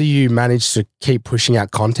 how do you manage to keep pushing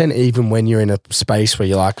out content even when you're in a space where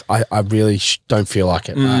you're like, I really don't feel like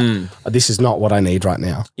it. This is not what I need right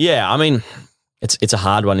now. Yeah, I mean, it's a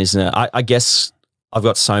hard one, isn't it? I guess I've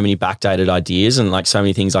got so many backdated ideas and like so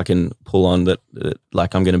many things I can pull on that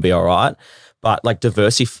like I'm going to be all right. But like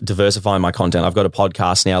diversifying my content. I've got a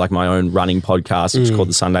podcast now, like my own running podcast, which is called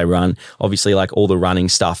The Sunday Run. Obviously, like all the running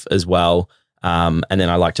stuff as well. And then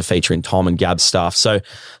I like to feature in Tom and Gab's stuff. So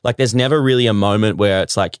like there's never really a moment where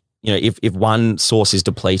it's like, you know, if one source is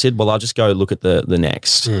depleted, well, I'll just go look at the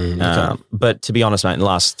next. Okay. But to be honest, mate, in the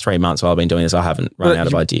last 3 months while I've been doing this, I haven't run out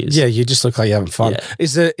of ideas. Yeah, you just look like you're having fun.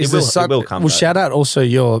 Yeah. It will come. Well, shout out also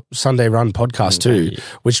your Sunday Run podcast too,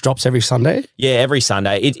 which drops every Sunday. Yeah, every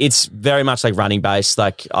Sunday. It's very much like running based.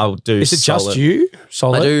 Like I'll do. Is it just you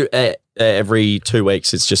solo? I do every 2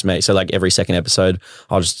 weeks. It's just me. So like every second episode,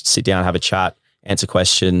 I'll just sit down, have a chat, answer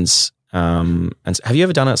questions. And have you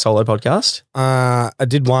ever done a solo podcast? I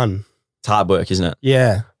did one. It's hard work, isn't it?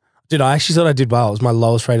 Yeah. Dude, I actually thought I did well. It was my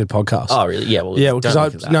lowest rated podcast. Oh, really? Yeah. Well, yeah,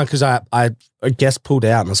 because I guest pulled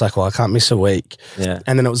out and I was like, well, I can't miss a week. Yeah.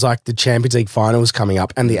 And then it was like the Champions League final was coming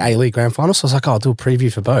up and the A-League grand final. So I was like, oh, I'll do a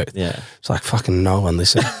preview for both. Yeah. It's like, fucking no one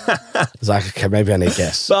listened. I was like, okay, maybe I need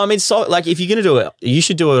guests. But I mean, so like if you're going to do it, you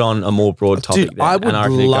should do it on a more broad topic. Dude, I would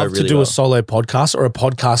love to do a solo podcast or a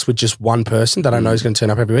podcast with just one person that I know is going to turn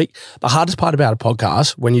up every week. The hardest part about a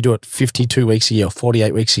podcast when you do it 52 weeks a year or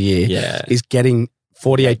 48 weeks a year is getting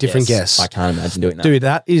 48 different guests. I can't imagine doing that. Dude,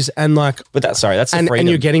 that is, and like... But that's the freedom. And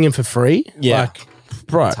you're getting them for free? Yeah. Like,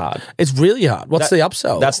 bro, it's hard. It's really hard. What's the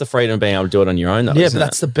upsell? That's the freedom of being able to do it on your own though, yeah, but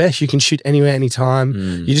that's the best. You can shoot anywhere, anytime.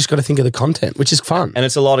 You just got to think of the content, which is fun. And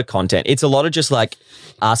it's a lot of content. It's a lot of just like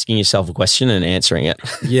asking yourself a question and answering it.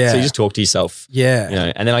 Yeah. So you just talk to yourself. Yeah. You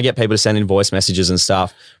know, and then I get people to send in voice messages and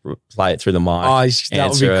stuff, play it through the mic. Oh, that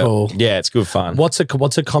would be cool. Yeah, it's good fun. What's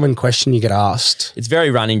a common question you get asked? It's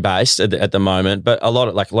very running based at the moment, but a lot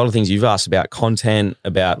of things you've asked about content,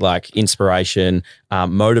 about like inspiration,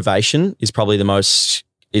 motivation is probably the most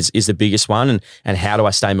is the biggest one, and how do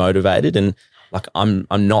I stay motivated? And like I'm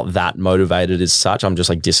not that motivated as such. I'm just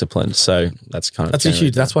like disciplined. So that's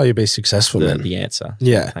that's why you'll be successful, man. The answer.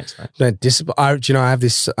 Yeah. Thanks, mate. No, I have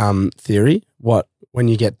this theory. When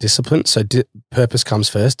you get disciplined, so purpose comes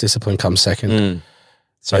first, discipline comes second.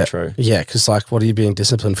 So true. Yeah, because like, what are you being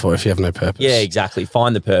disciplined for if you have no purpose? Yeah, exactly.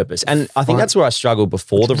 Find the purpose. And I think that's where I struggled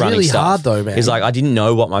before the running stuff. It's really hard though, man. Is like, I didn't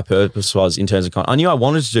know what my purpose was in terms of content. I knew I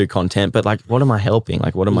wanted to do content, but like, what am I helping?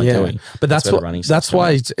 Like, what am I doing? But that's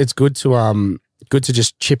why it's good to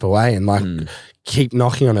just chip away and like keep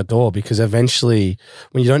knocking on a door, because eventually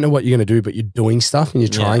when you don't know what you're going to do, but you're doing stuff and you're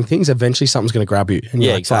trying things, eventually something's going to grab you. And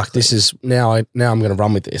you're like, exactly. Fuck, this is now I'm going to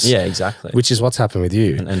run with this. Yeah, exactly. Which is what's happened with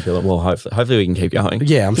you. And be like, well, hopefully we can keep going.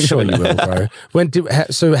 Yeah, I'm sure you will, bro.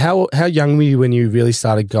 How young were you when you really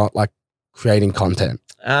started creating content?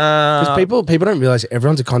 Because people don't realize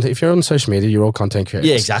everyone's a content. If you're on social media, you're all content creators.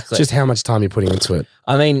 Yeah, exactly. It's just how much time you're putting into it.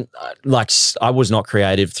 I mean, like I was not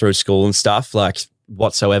creative through school and stuff, like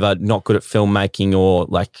whatsoever. Not good at filmmaking or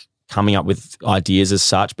like coming up with ideas as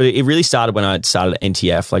such. But it really started when I started at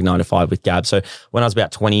NTF, like 9 to 5 with Gab. So when I was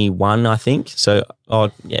about 21, I think. So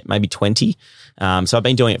maybe 20. So I've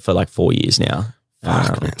been doing it for like 4 years now.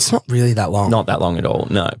 Fuck, man. It's not really that long. Not that long at all,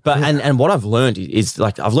 no. But and what I've learned is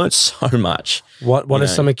like I've learned so much. What are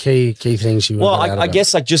some of key things you? Well, I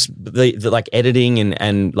guess like just the like editing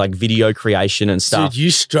and like video creation and stuff.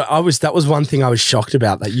 Dude, that was one thing I was shocked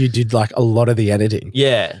about, that you did like a lot of the editing.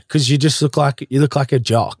 Yeah, because you just look like a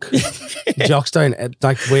jock. Jocks don't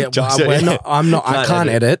like I'm not. I can't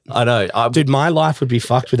edit. I know, dude. My life would be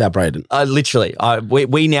fucked without Braden. Literally,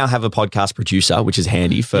 we now have a podcast producer, which is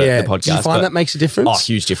handy for the podcast. Do you find that makes a difference? Oh,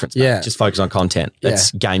 huge difference. Yeah, mate. Just focus on content.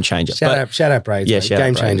 That's game changer. Shout out, Braden. Yeah,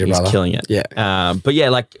 game changer, brother. He's killing it. Yeah. But yeah,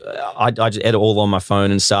 like I just edit all on my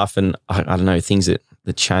phone and stuff, and I don't know, things that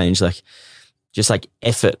change, like just like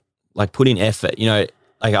effort, like put in effort. You know,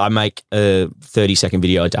 like I make a 30-second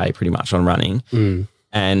video a day pretty much on running,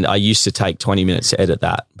 and I used to take 20 minutes to edit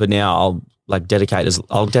that, but now I'll dedicate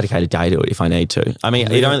a day to it if I need to. I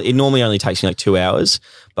mean, it normally only takes me like 2 hours,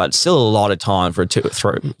 but it's still a lot of time for a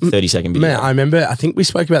 30-second video. Man, I remember, I think we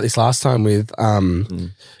spoke about this last time with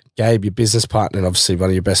Gabe, your business partner, and obviously one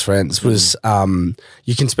of your best friends, was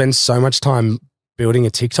you can spend so much time building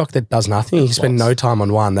a TikTok that does nothing. You can spend no time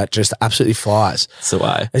on one that just absolutely flies. That's the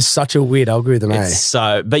way. It's such a weird algorithm, eh?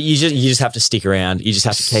 But you just have to stick around. You just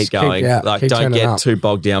have to keep going. Keep don't get up. too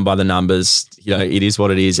bogged down by the numbers. You know, it is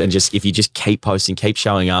what it is. And just if you just keep posting, keep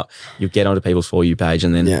showing up, you'll get onto people's For You page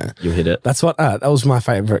and then you'll hit it. That's what, that was my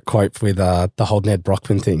favourite quote with the whole Ned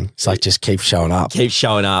Brockman thing. It's like, just keep showing up. Keep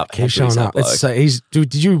showing up. Keep showing up.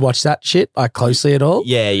 Did you watch that shit like closely at all?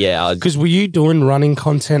 Yeah. Because were you doing running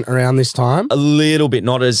content around this time? A little bit,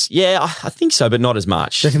 not as, I think so, but not as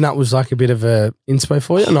much. Do you reckon that was like a bit of a inspo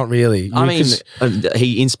for you? Not really. I mean,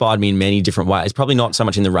 he inspired me in many different ways. Probably not so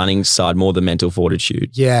much in the running side, more the mental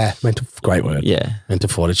fortitude. Yeah, great word. Yeah. Mental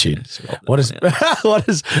fortitude. What does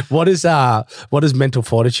mental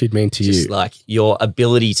fortitude mean to Just you? like your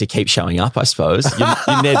ability to keep showing up, I suppose.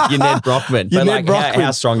 You're Ned Brockman. But like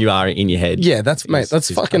how strong you are in your head. Yeah, that's a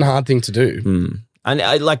fucking hard thing to do. And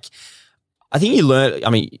I think you learn,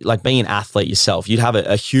 like being an athlete yourself, you'd have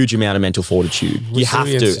a huge amount of mental fortitude. You have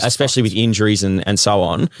to, especially with injuries and so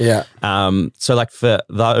on. Yeah. So like for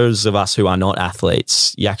those of us who are not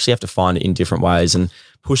athletes, you actually have to find it in different ways, and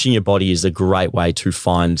pushing your body is a great way to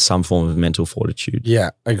find some form of mental fortitude.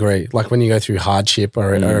 Yeah, agree. Like when you go through hardship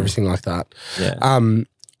or everything like that. Yeah.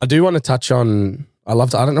 I do want to touch on, I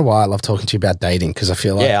don't know why I love talking to you about dating, because I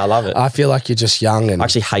feel like, I love it. I feel like you're just young and I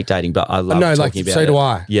actually hate dating, but I love talking about it. So do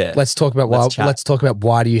I. Yeah. Let's talk about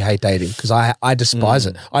why do you hate dating? Because I despise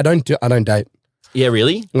it. I don't date. Yeah,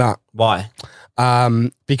 really? No. Why?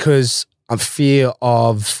 Because I'm fear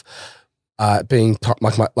of being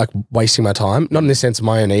like wasting my time. Not in the sense of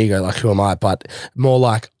my own ego, like who am I, but more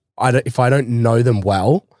like if I don't know them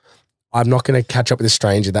well, I'm not going to catch up with a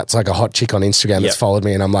stranger that's like a hot chick on Instagram that's followed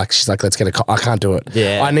me and I'm like, she's like, let's get I can't do it.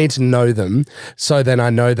 Yeah. I need to know them, so then I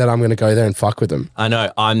know that I'm going to go there and fuck with them. I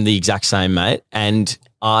know. I'm the exact same, mate. And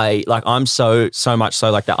I'm so much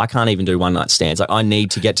so like that. I can't even do one night stands. Like I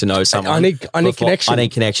need to get to know someone. I need connection. I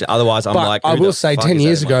need connection. Otherwise, I'm like. I will say, 10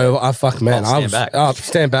 years ago,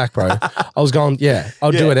 stand back, bro. I was going,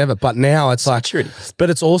 I'll do whatever. But now it's like maturity. But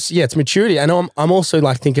it's also it's maturity, and I'm also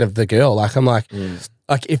like thinking of the girl. Like I'm like.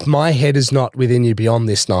 Like if my head is not within you beyond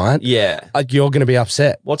this night, you're going to be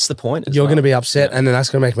upset. What's the point? You're going to be upset, and then that's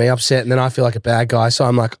going to make me upset, and then I feel like a bad guy. So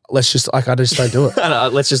I'm like, I just don't do it.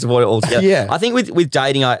 Let's just avoid it altogether. Yeah, I think with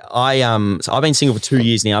dating, so I've been single for 2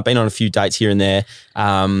 years now. I've been on a few dates here and there.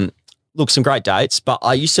 Look, some great dates, but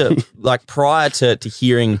I used to like prior to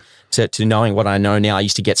hearing. To knowing what I know now, I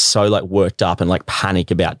used to get so like worked up and like panic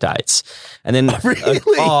about dates, and then really?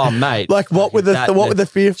 Mate, like what were the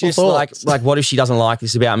fearful just thoughts? like what if she doesn't like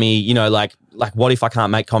this about me? You know, like what if I can't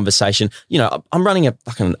make conversation? You know, I'm running I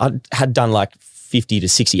had done like 50 to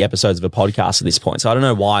 60 episodes of a podcast at this point, so I don't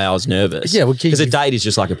know why I was nervous. Yeah, because a date is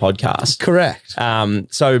just like a podcast, correct?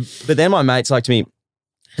 But then my mate's like to me,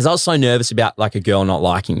 because I was so nervous about like a girl not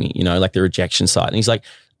liking me, you know, like the rejection side, and he's like,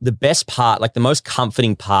 the best part, like the most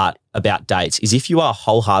comforting part about dates is if you are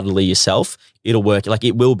wholeheartedly yourself, it'll work. Like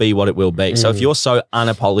it will be what it will be. So if you're so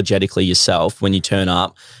unapologetically yourself when you turn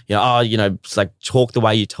up, it's like talk the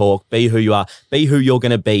way you talk, be who you are, be who you're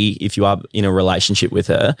going to be if you are in a relationship with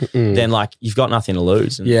her, then like you've got nothing to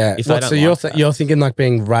lose. And if they don't you're thinking like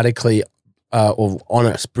being radically or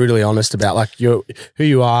brutally honest about like who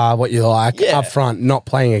you are, what you like up front, not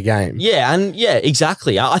playing a game. Yeah, and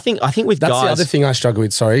exactly. I think with that's guys, the other thing I struggle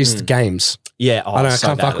with. Sorry, is the games. Yeah, I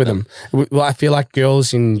can't fuck with them. Well, I feel like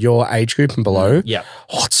girls in your age group and below,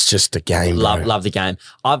 it's just a game. Love the game.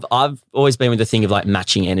 I've always been with the thing of like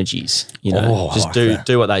matching energies. You know, just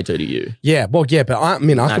do what they do to you. Yeah, but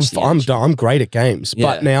I'm great at games. Yeah.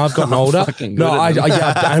 But now I've gotten older.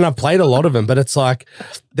 And I've played a lot of them. But it's like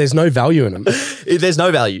there's no value in them. There's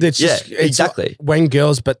no value. It's exactly. When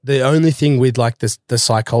girls, but the only thing with like the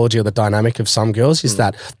psychology or the dynamic of some girls is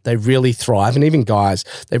that they really thrive, and even guys,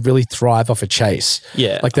 they really thrive off a chase.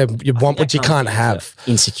 Yeah, like you want what you can't have.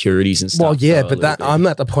 Insecurities and stuff. Well, yeah, but I'm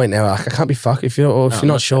at the point now. Like, I can't be fucked if you're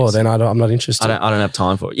not sure. Then I'm not interested. I don't have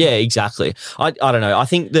time for it. Yeah, exactly. I don't know. I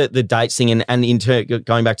think the dates thing and in turn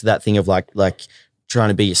going back to that thing of like trying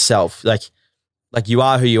to be yourself, like you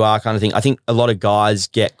are who you are kind of thing. I think a lot of guys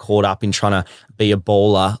get caught up in trying to be a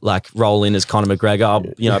baller, like roll in as Conor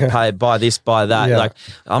McGregor, buy this, buy that. Yeah. Like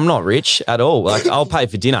I'm not rich at all. Like I'll pay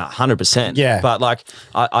for dinner 100%. Yeah. But like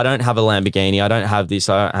I don't have a Lamborghini. I don't have this.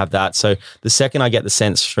 I don't have that. So the second I get the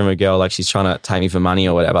sense from a girl, like she's trying to take me for money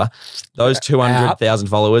or whatever, those 200,000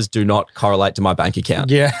 followers do not correlate to my bank account.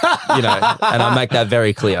 Yeah. And I make that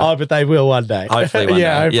very clear. Oh, but they will one day. Hopefully one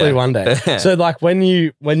day. Hopefully one day. So like when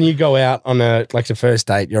you go out on the first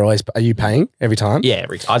date, are you paying every time? Yeah,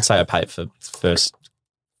 I'd say I pay for first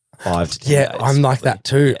 5 to 10 Yeah, dates, I'm like probably. that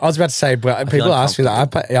too. I was about to say, but people ask me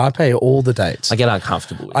that. I pay all the dates. I get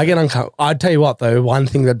uncomfortable with I get uncomfortable. I'd tell you what, though, one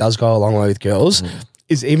thing that does go a long way with girls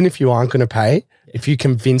is even if you aren't going to pay, if you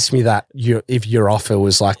convince me that if your offer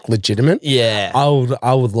was like legitimate, Yeah.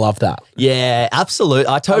 I would love that. Yeah, absolutely.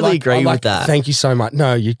 I totally agree with that. Thank you so much.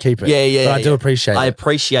 No, you keep it. Yeah. But I do appreciate I it.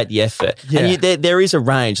 appreciate the effort. Yeah. And there is a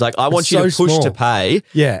range. Like, I want you to so push small. to pay,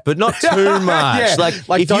 Yeah. but not too much. Yeah.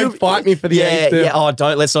 Like if don't fight me for the Yeah. Oh,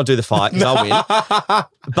 let's not do the fight because I'll win.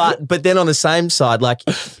 But then on the same side, like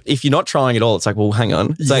if you're not trying at all, it's like, well, hang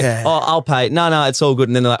on. It's like, Yeah. oh, I'll pay. No, it's all good.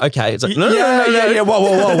 And then they're like, okay. It's like, no. Yeah.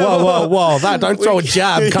 Whoa. Don't throw a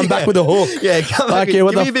jab. Come back with a hook. Yeah, come back. yeah,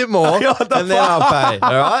 Give me a bit more, and then I'll pay.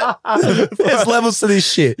 All right. There's levels to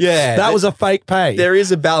this shit. Yeah. That was a fake pay. There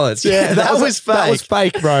is a balance. Yeah, that was fake. That was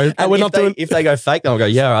fake, bro. And we're not doing. If they go fake, then I'll go,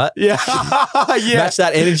 yeah, all right. Yeah. Match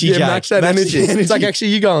that energy, Yeah, Jake. match that Match energy. the It's like, actually,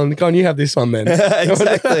 you go on, you have this one then.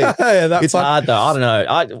 Exactly. Yeah, that's It's hard though. I don't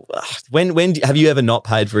know. When have you ever not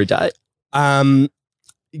paid for a date?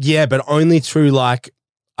 Yeah, but only through like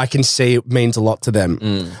I can see it means a lot to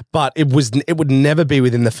them. But it would never be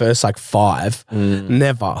within the first like 5.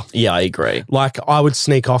 Never. Yeah, I agree. Like I would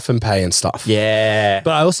sneak off and pay and stuff. Yeah.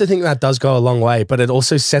 But I also think that does go a long way, but it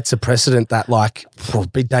also sets a precedent that like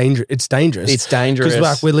be dangerous. It's dangerous. It's dangerous. Because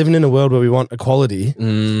like we're living in a world where we want equality.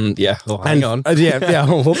 Yeah. Well, hang on. Yeah.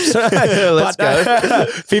 Whoops. Let's go.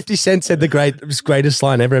 50 Cent said the greatest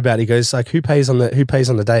line ever about it. He goes like, who pays on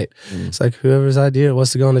the date? It's like whoever's idea it was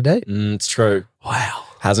to go on a date. It's true. Wow.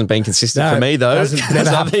 Hasn't been consistent No, for me though. It's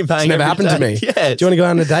never happened to me. Yeah. Do you want to go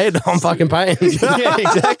on a date? I'm fucking paying. Yeah,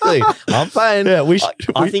 exactly. I'm paying. Yeah,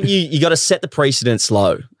 I think you got to set the precedent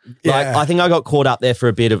slow. Like Yeah. I think I got caught up there for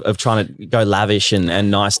a bit of trying to go lavish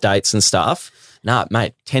and nice dates and stuff. Nah,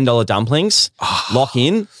 mate, $10 dumplings, lock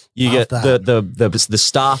in. You get love the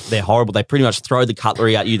staff, they're horrible. They pretty much throw the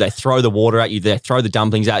cutlery at you. They throw the water at you. They throw the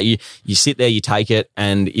dumplings at you. You sit there, you take it.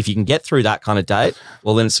 And if you can get through that kind of date,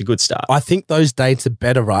 well, then it's a good start. I think those dates are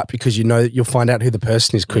better, right? Because you know that you'll find out who the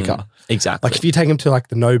person is quicker. Exactly. Like if you take them to like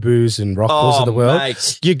the Nobus and Rockwalls of the world,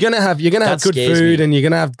 mate. you're gonna have That good scares food me. and you're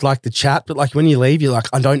gonna have like the chat. But like when you leave, you're like,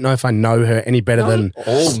 I don't know if I know her any better than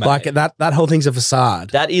all, mate. like that whole thing's a facade.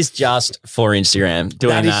 That is just for Instagram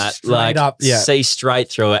doing That is that. straight Like, up, yeah. see straight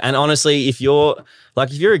through it. And honestly, if you're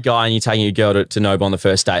a guy and you're taking a girl to Noble on the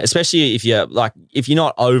first date, especially if you're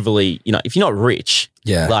not overly, if you're not rich,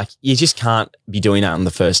 Yeah. like you just can't be doing that on the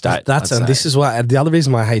first date. This is why the other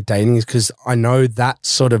reason why I hate dating is because I know that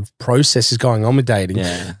sort of process is going on with dating.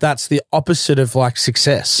 Yeah. That's the opposite of like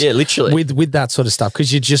success. Yeah, literally. With that sort of stuff,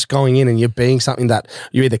 because you're just going in and you're being something that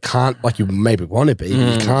you either can't, like you maybe want to be,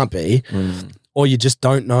 but you can't be, or you just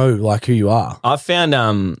don't know like who you are. I've found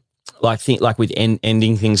like with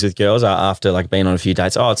ending things with girls after like being on a few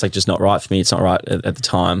dates. Oh, it's like just not right for me. It's not right at the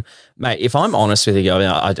time, mate. If I'm honest with a girl,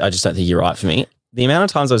 I just don't think you're right for me. The amount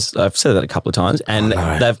of times I've said that a couple of times, and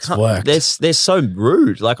they're so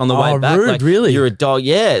rude. Like on the way back, rude, like really? you're a dog.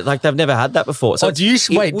 Yeah, like they've never had that before. So have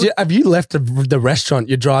you left the restaurant?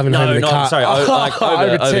 You're driving home in the car. Sorry,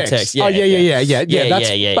 over text. Yeah,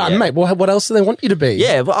 Yeah. But mate, what else do they want you to be?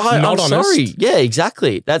 Yeah, but I'm honest. sorry. Yeah,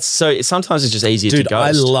 exactly. That's so. Sometimes it's just easier to Dude,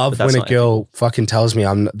 ghost. I love but that's when a not- girl fucking tells me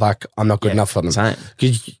I'm not good enough for them. Same.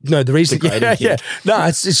 No, the reason. Degrading kid. No,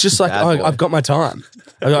 it's just like Bad boy. I've got my time.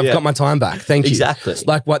 I've got my time back. Thank you. Exactly.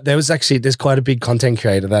 Like there's quite a big content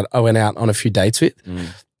creator that I went out on a few dates with.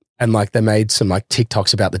 And like they made some like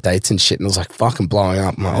TikToks about the dates and shit, and it was like fucking blowing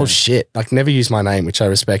up. I'm like, oh shit! Like never used my name, which I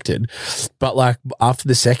respected, but like after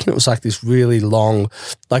the second, it was like this really long,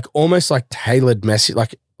 like almost like tailored message,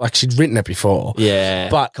 like she'd written it before. Yeah,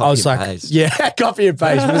 but I was like, copy and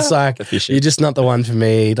paste. But it's like Efficient. you're just not the one for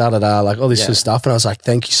me. Like all this sort of stuff. And I was like,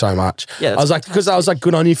 thank you so much. Yeah, I was like, because I was like,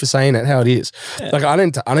 good on you for saying it. How it is. Like I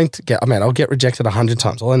didn't get. I mean, I'll get rejected 100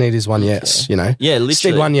 times. All I need is one yes. You know. Yeah, literally. Just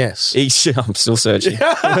need one yes. I'm still searching.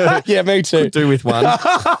 Yeah, me too. Could do with one.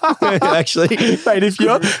 Actually, Mate, if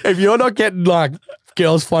you're not getting like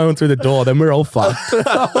girls flowing through the door, then we're all fucked. We're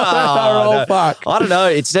all fucked. I don't know.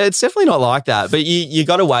 It's definitely not like that. But you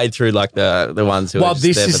got to wade through like the ones who. Well, are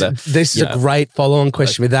just this is a great follow-on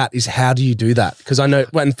question with that. Is how do you do that? Because I know,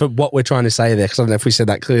 and for what we're trying to say there, because I don't know if we said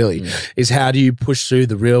that clearly, is how do you push through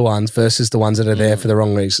the real ones versus the ones that are there for the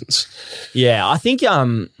wrong reasons? Yeah, I think I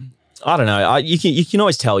don't know. You can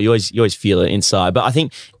always tell. You always feel it inside. But I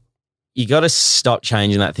think you got to stop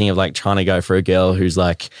changing that thing of like trying to go for a girl who's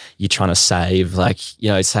like you're trying to save, like,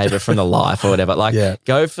 save her from the life or whatever. Like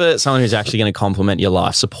go for someone who's actually going to complement your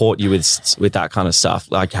life, support you with that kind of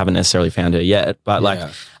stuff. Like haven't necessarily found her yet, but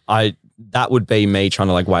like that would be me trying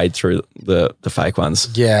to like wade through the fake ones.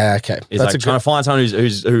 Yeah, okay. Is like trying to find someone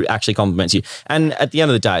who actually compliments you. And at the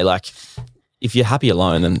end of the day, like, if you're happy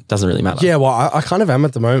alone, then it doesn't really matter. Yeah, well, I kind of am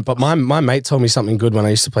at the moment, but my mate told me something good when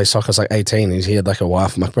I used to play soccer. I was like 18 and he had like a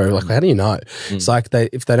wife. I'm like, bro, like, how do you know? It's like,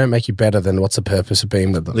 if they don't make you better, then what's the purpose of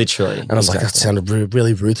being with them? Literally. And I was like, that sounded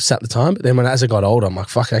really ruthless at the time. But then as I got older, I'm like,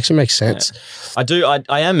 fuck, it actually makes sense. Yeah.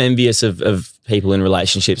 I am envious of people in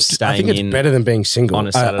relationships staying in. I think it's better than being single. On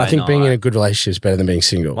a Saturday I think night. being in a good relationship is better than being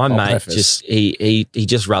single. My mate just he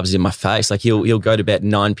just rubs it in my face. Like he'll go to bed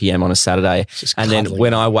 9 p.m. on a Saturday, and then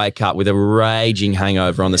when I wake up with a raging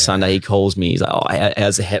hangover on the Sunday, he calls me. He's like, "Oh,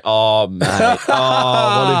 how's the head? Oh, mate. Oh,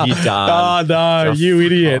 what have you done? Oh no, you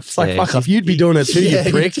idiot! It's like fuck off. You'd be doing it too, you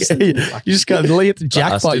prick. You just got to hit the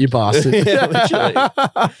jackpot, you bastard.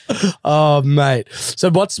 Oh, mate.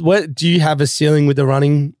 So what do you have a ceiling with the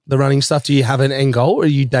running stuff? Do you have an end goal, or are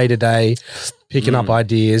you day to day picking up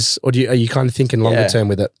ideas, or are you kind of thinking longer term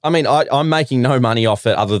with it? I mean, I'm making no money off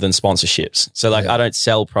it other than sponsorships. So like, I don't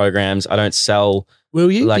sell programs. I don't sell.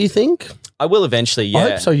 Will you? Like, do you think? I will eventually. Yeah, I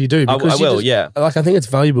hope so. You do. Because I will. Yeah. Like, I think it's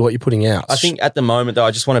valuable what you're putting out. I think at the moment though,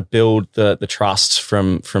 I just want to build the trust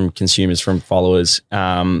from consumers, from followers.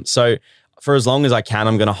 So for as long as I can,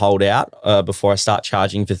 I'm going to hold out before I start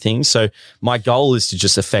charging for things. So my goal is to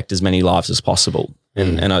just affect as many lives as possible.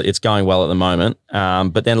 And it's going well at the moment.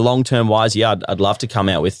 But then long-term wise, I'd love to come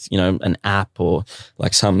out with, an app or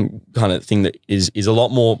like some kind of thing that is a lot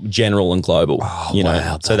more general and global,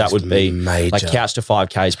 Wow, so that would be major. like Couch to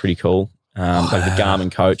 5K is pretty cool. Like the Garmin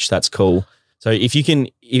coach, that's cool. So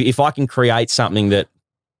if I can create something that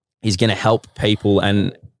is going to help people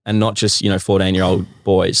and not just, 14-year-old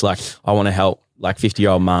boys, like I want to help like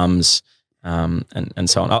 50-year-old mums, and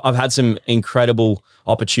so on. I've had some incredible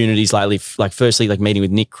opportunities lately, like firstly, like meeting with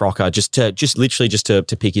Nick Crocker, just literally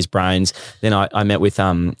to pick his brains. Then I met with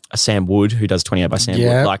Sam Wood, who does 28 by Sam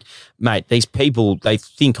Wood. Like, mate, these people, they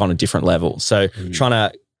think on a different level. So trying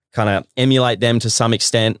to kind of emulate them to some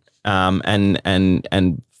extent,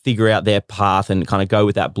 and figure out their path and kind of go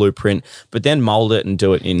with that blueprint, but then mold it and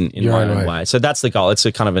do it in my own way. So that's the goal. It's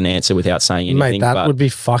a kind of an answer without saying anything. Mate, that would be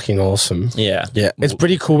fucking awesome. Yeah. Yeah. It's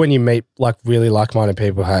pretty cool when you meet like really like-minded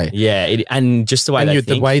people, hey? Yeah. And just the way they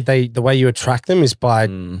think. The way you attract them is by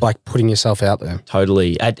like putting yourself out there.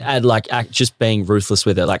 Totally. Just being ruthless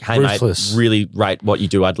with it. Like, hey, mate, really rate what you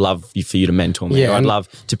do. I'd love for you to mentor me. Or I'd love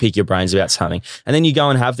to pick your brains about something. And then you go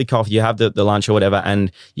and have the coffee, you have the lunch or whatever,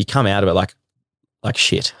 and you come out of it like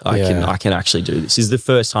shit, I can actually do this. This is the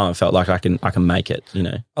first time I felt like I can make it,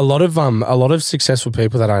 A lot of successful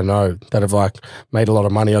people that I know that have like made a lot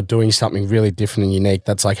of money or doing something really different and unique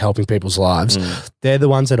that's like helping people's lives. They're the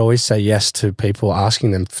ones that always say yes to people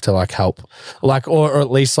asking them to like help. Like or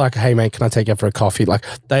at least like, hey mate, can I take you out for a coffee? Like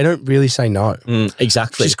they don't really say no.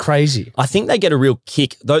 Exactly. Which is crazy. I think they get a real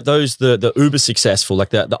kick. Those the uber successful, like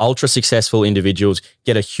the ultra successful individuals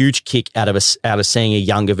get a huge kick out of seeing a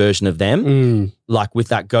younger version of them. Like with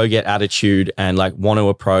that go-get attitude and like want to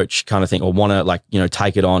approach kind of thing or want to like,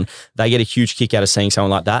 take it on. They get a huge kick out of seeing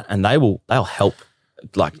someone like that and they'll help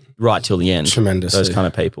like right till the end. Tremendous. Those kind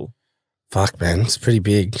of people. Fuck, man. It's pretty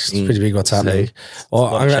big. It's pretty big what's happening.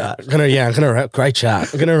 Well, great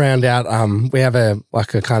chat. I'm going to round out, we have a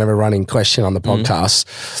kind of a running question on the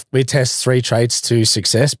podcast. We test 3 traits to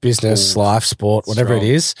success, business, life, sport, whatever it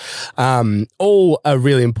is. All are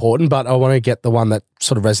really important, but I want to get the one that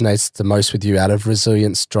sort of resonates the most with you out of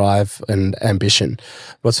resilience, drive and ambition.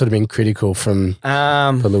 What's sort of been critical for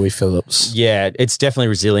Louis Phillips? Yeah, it's definitely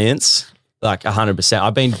resilience. Like 100%.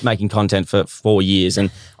 I've been making content for 4 years and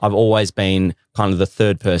I've always been kind of the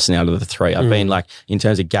third person out of the 3. I've been like, in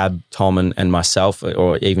terms of Gab, Tom and myself,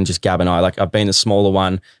 or even just Gab and I, like I've been the smaller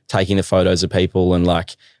one taking the photos of people and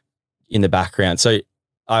like in the background. So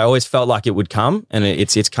I always felt like it would come and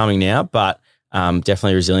it's coming now, but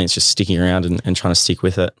definitely resilience, just sticking around and trying to stick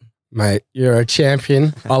with it. Mate, you're a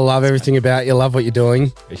champion. I love everything about you. Love what you're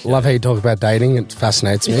doing. Love how you talk about dating. It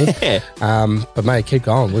fascinates me. But mate, keep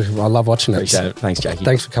going. I love watching it. Appreciate it. Thanks, Jackie.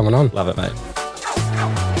 Thanks for coming on. Love it, mate.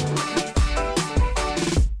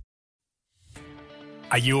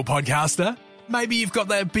 Are you a podcaster? Maybe you've got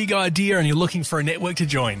that big idea and you're looking for a network to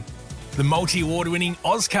join. The multi-award-winning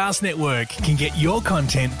Ozcast network can get your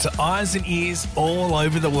content to eyes and ears all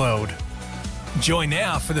over the world. Join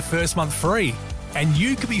now for the first month free. And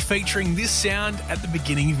you could be featuring this sound at the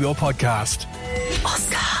beginning of your podcast.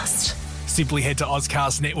 Ozcast. Simply head to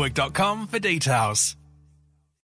ozcastnetwork.com for details.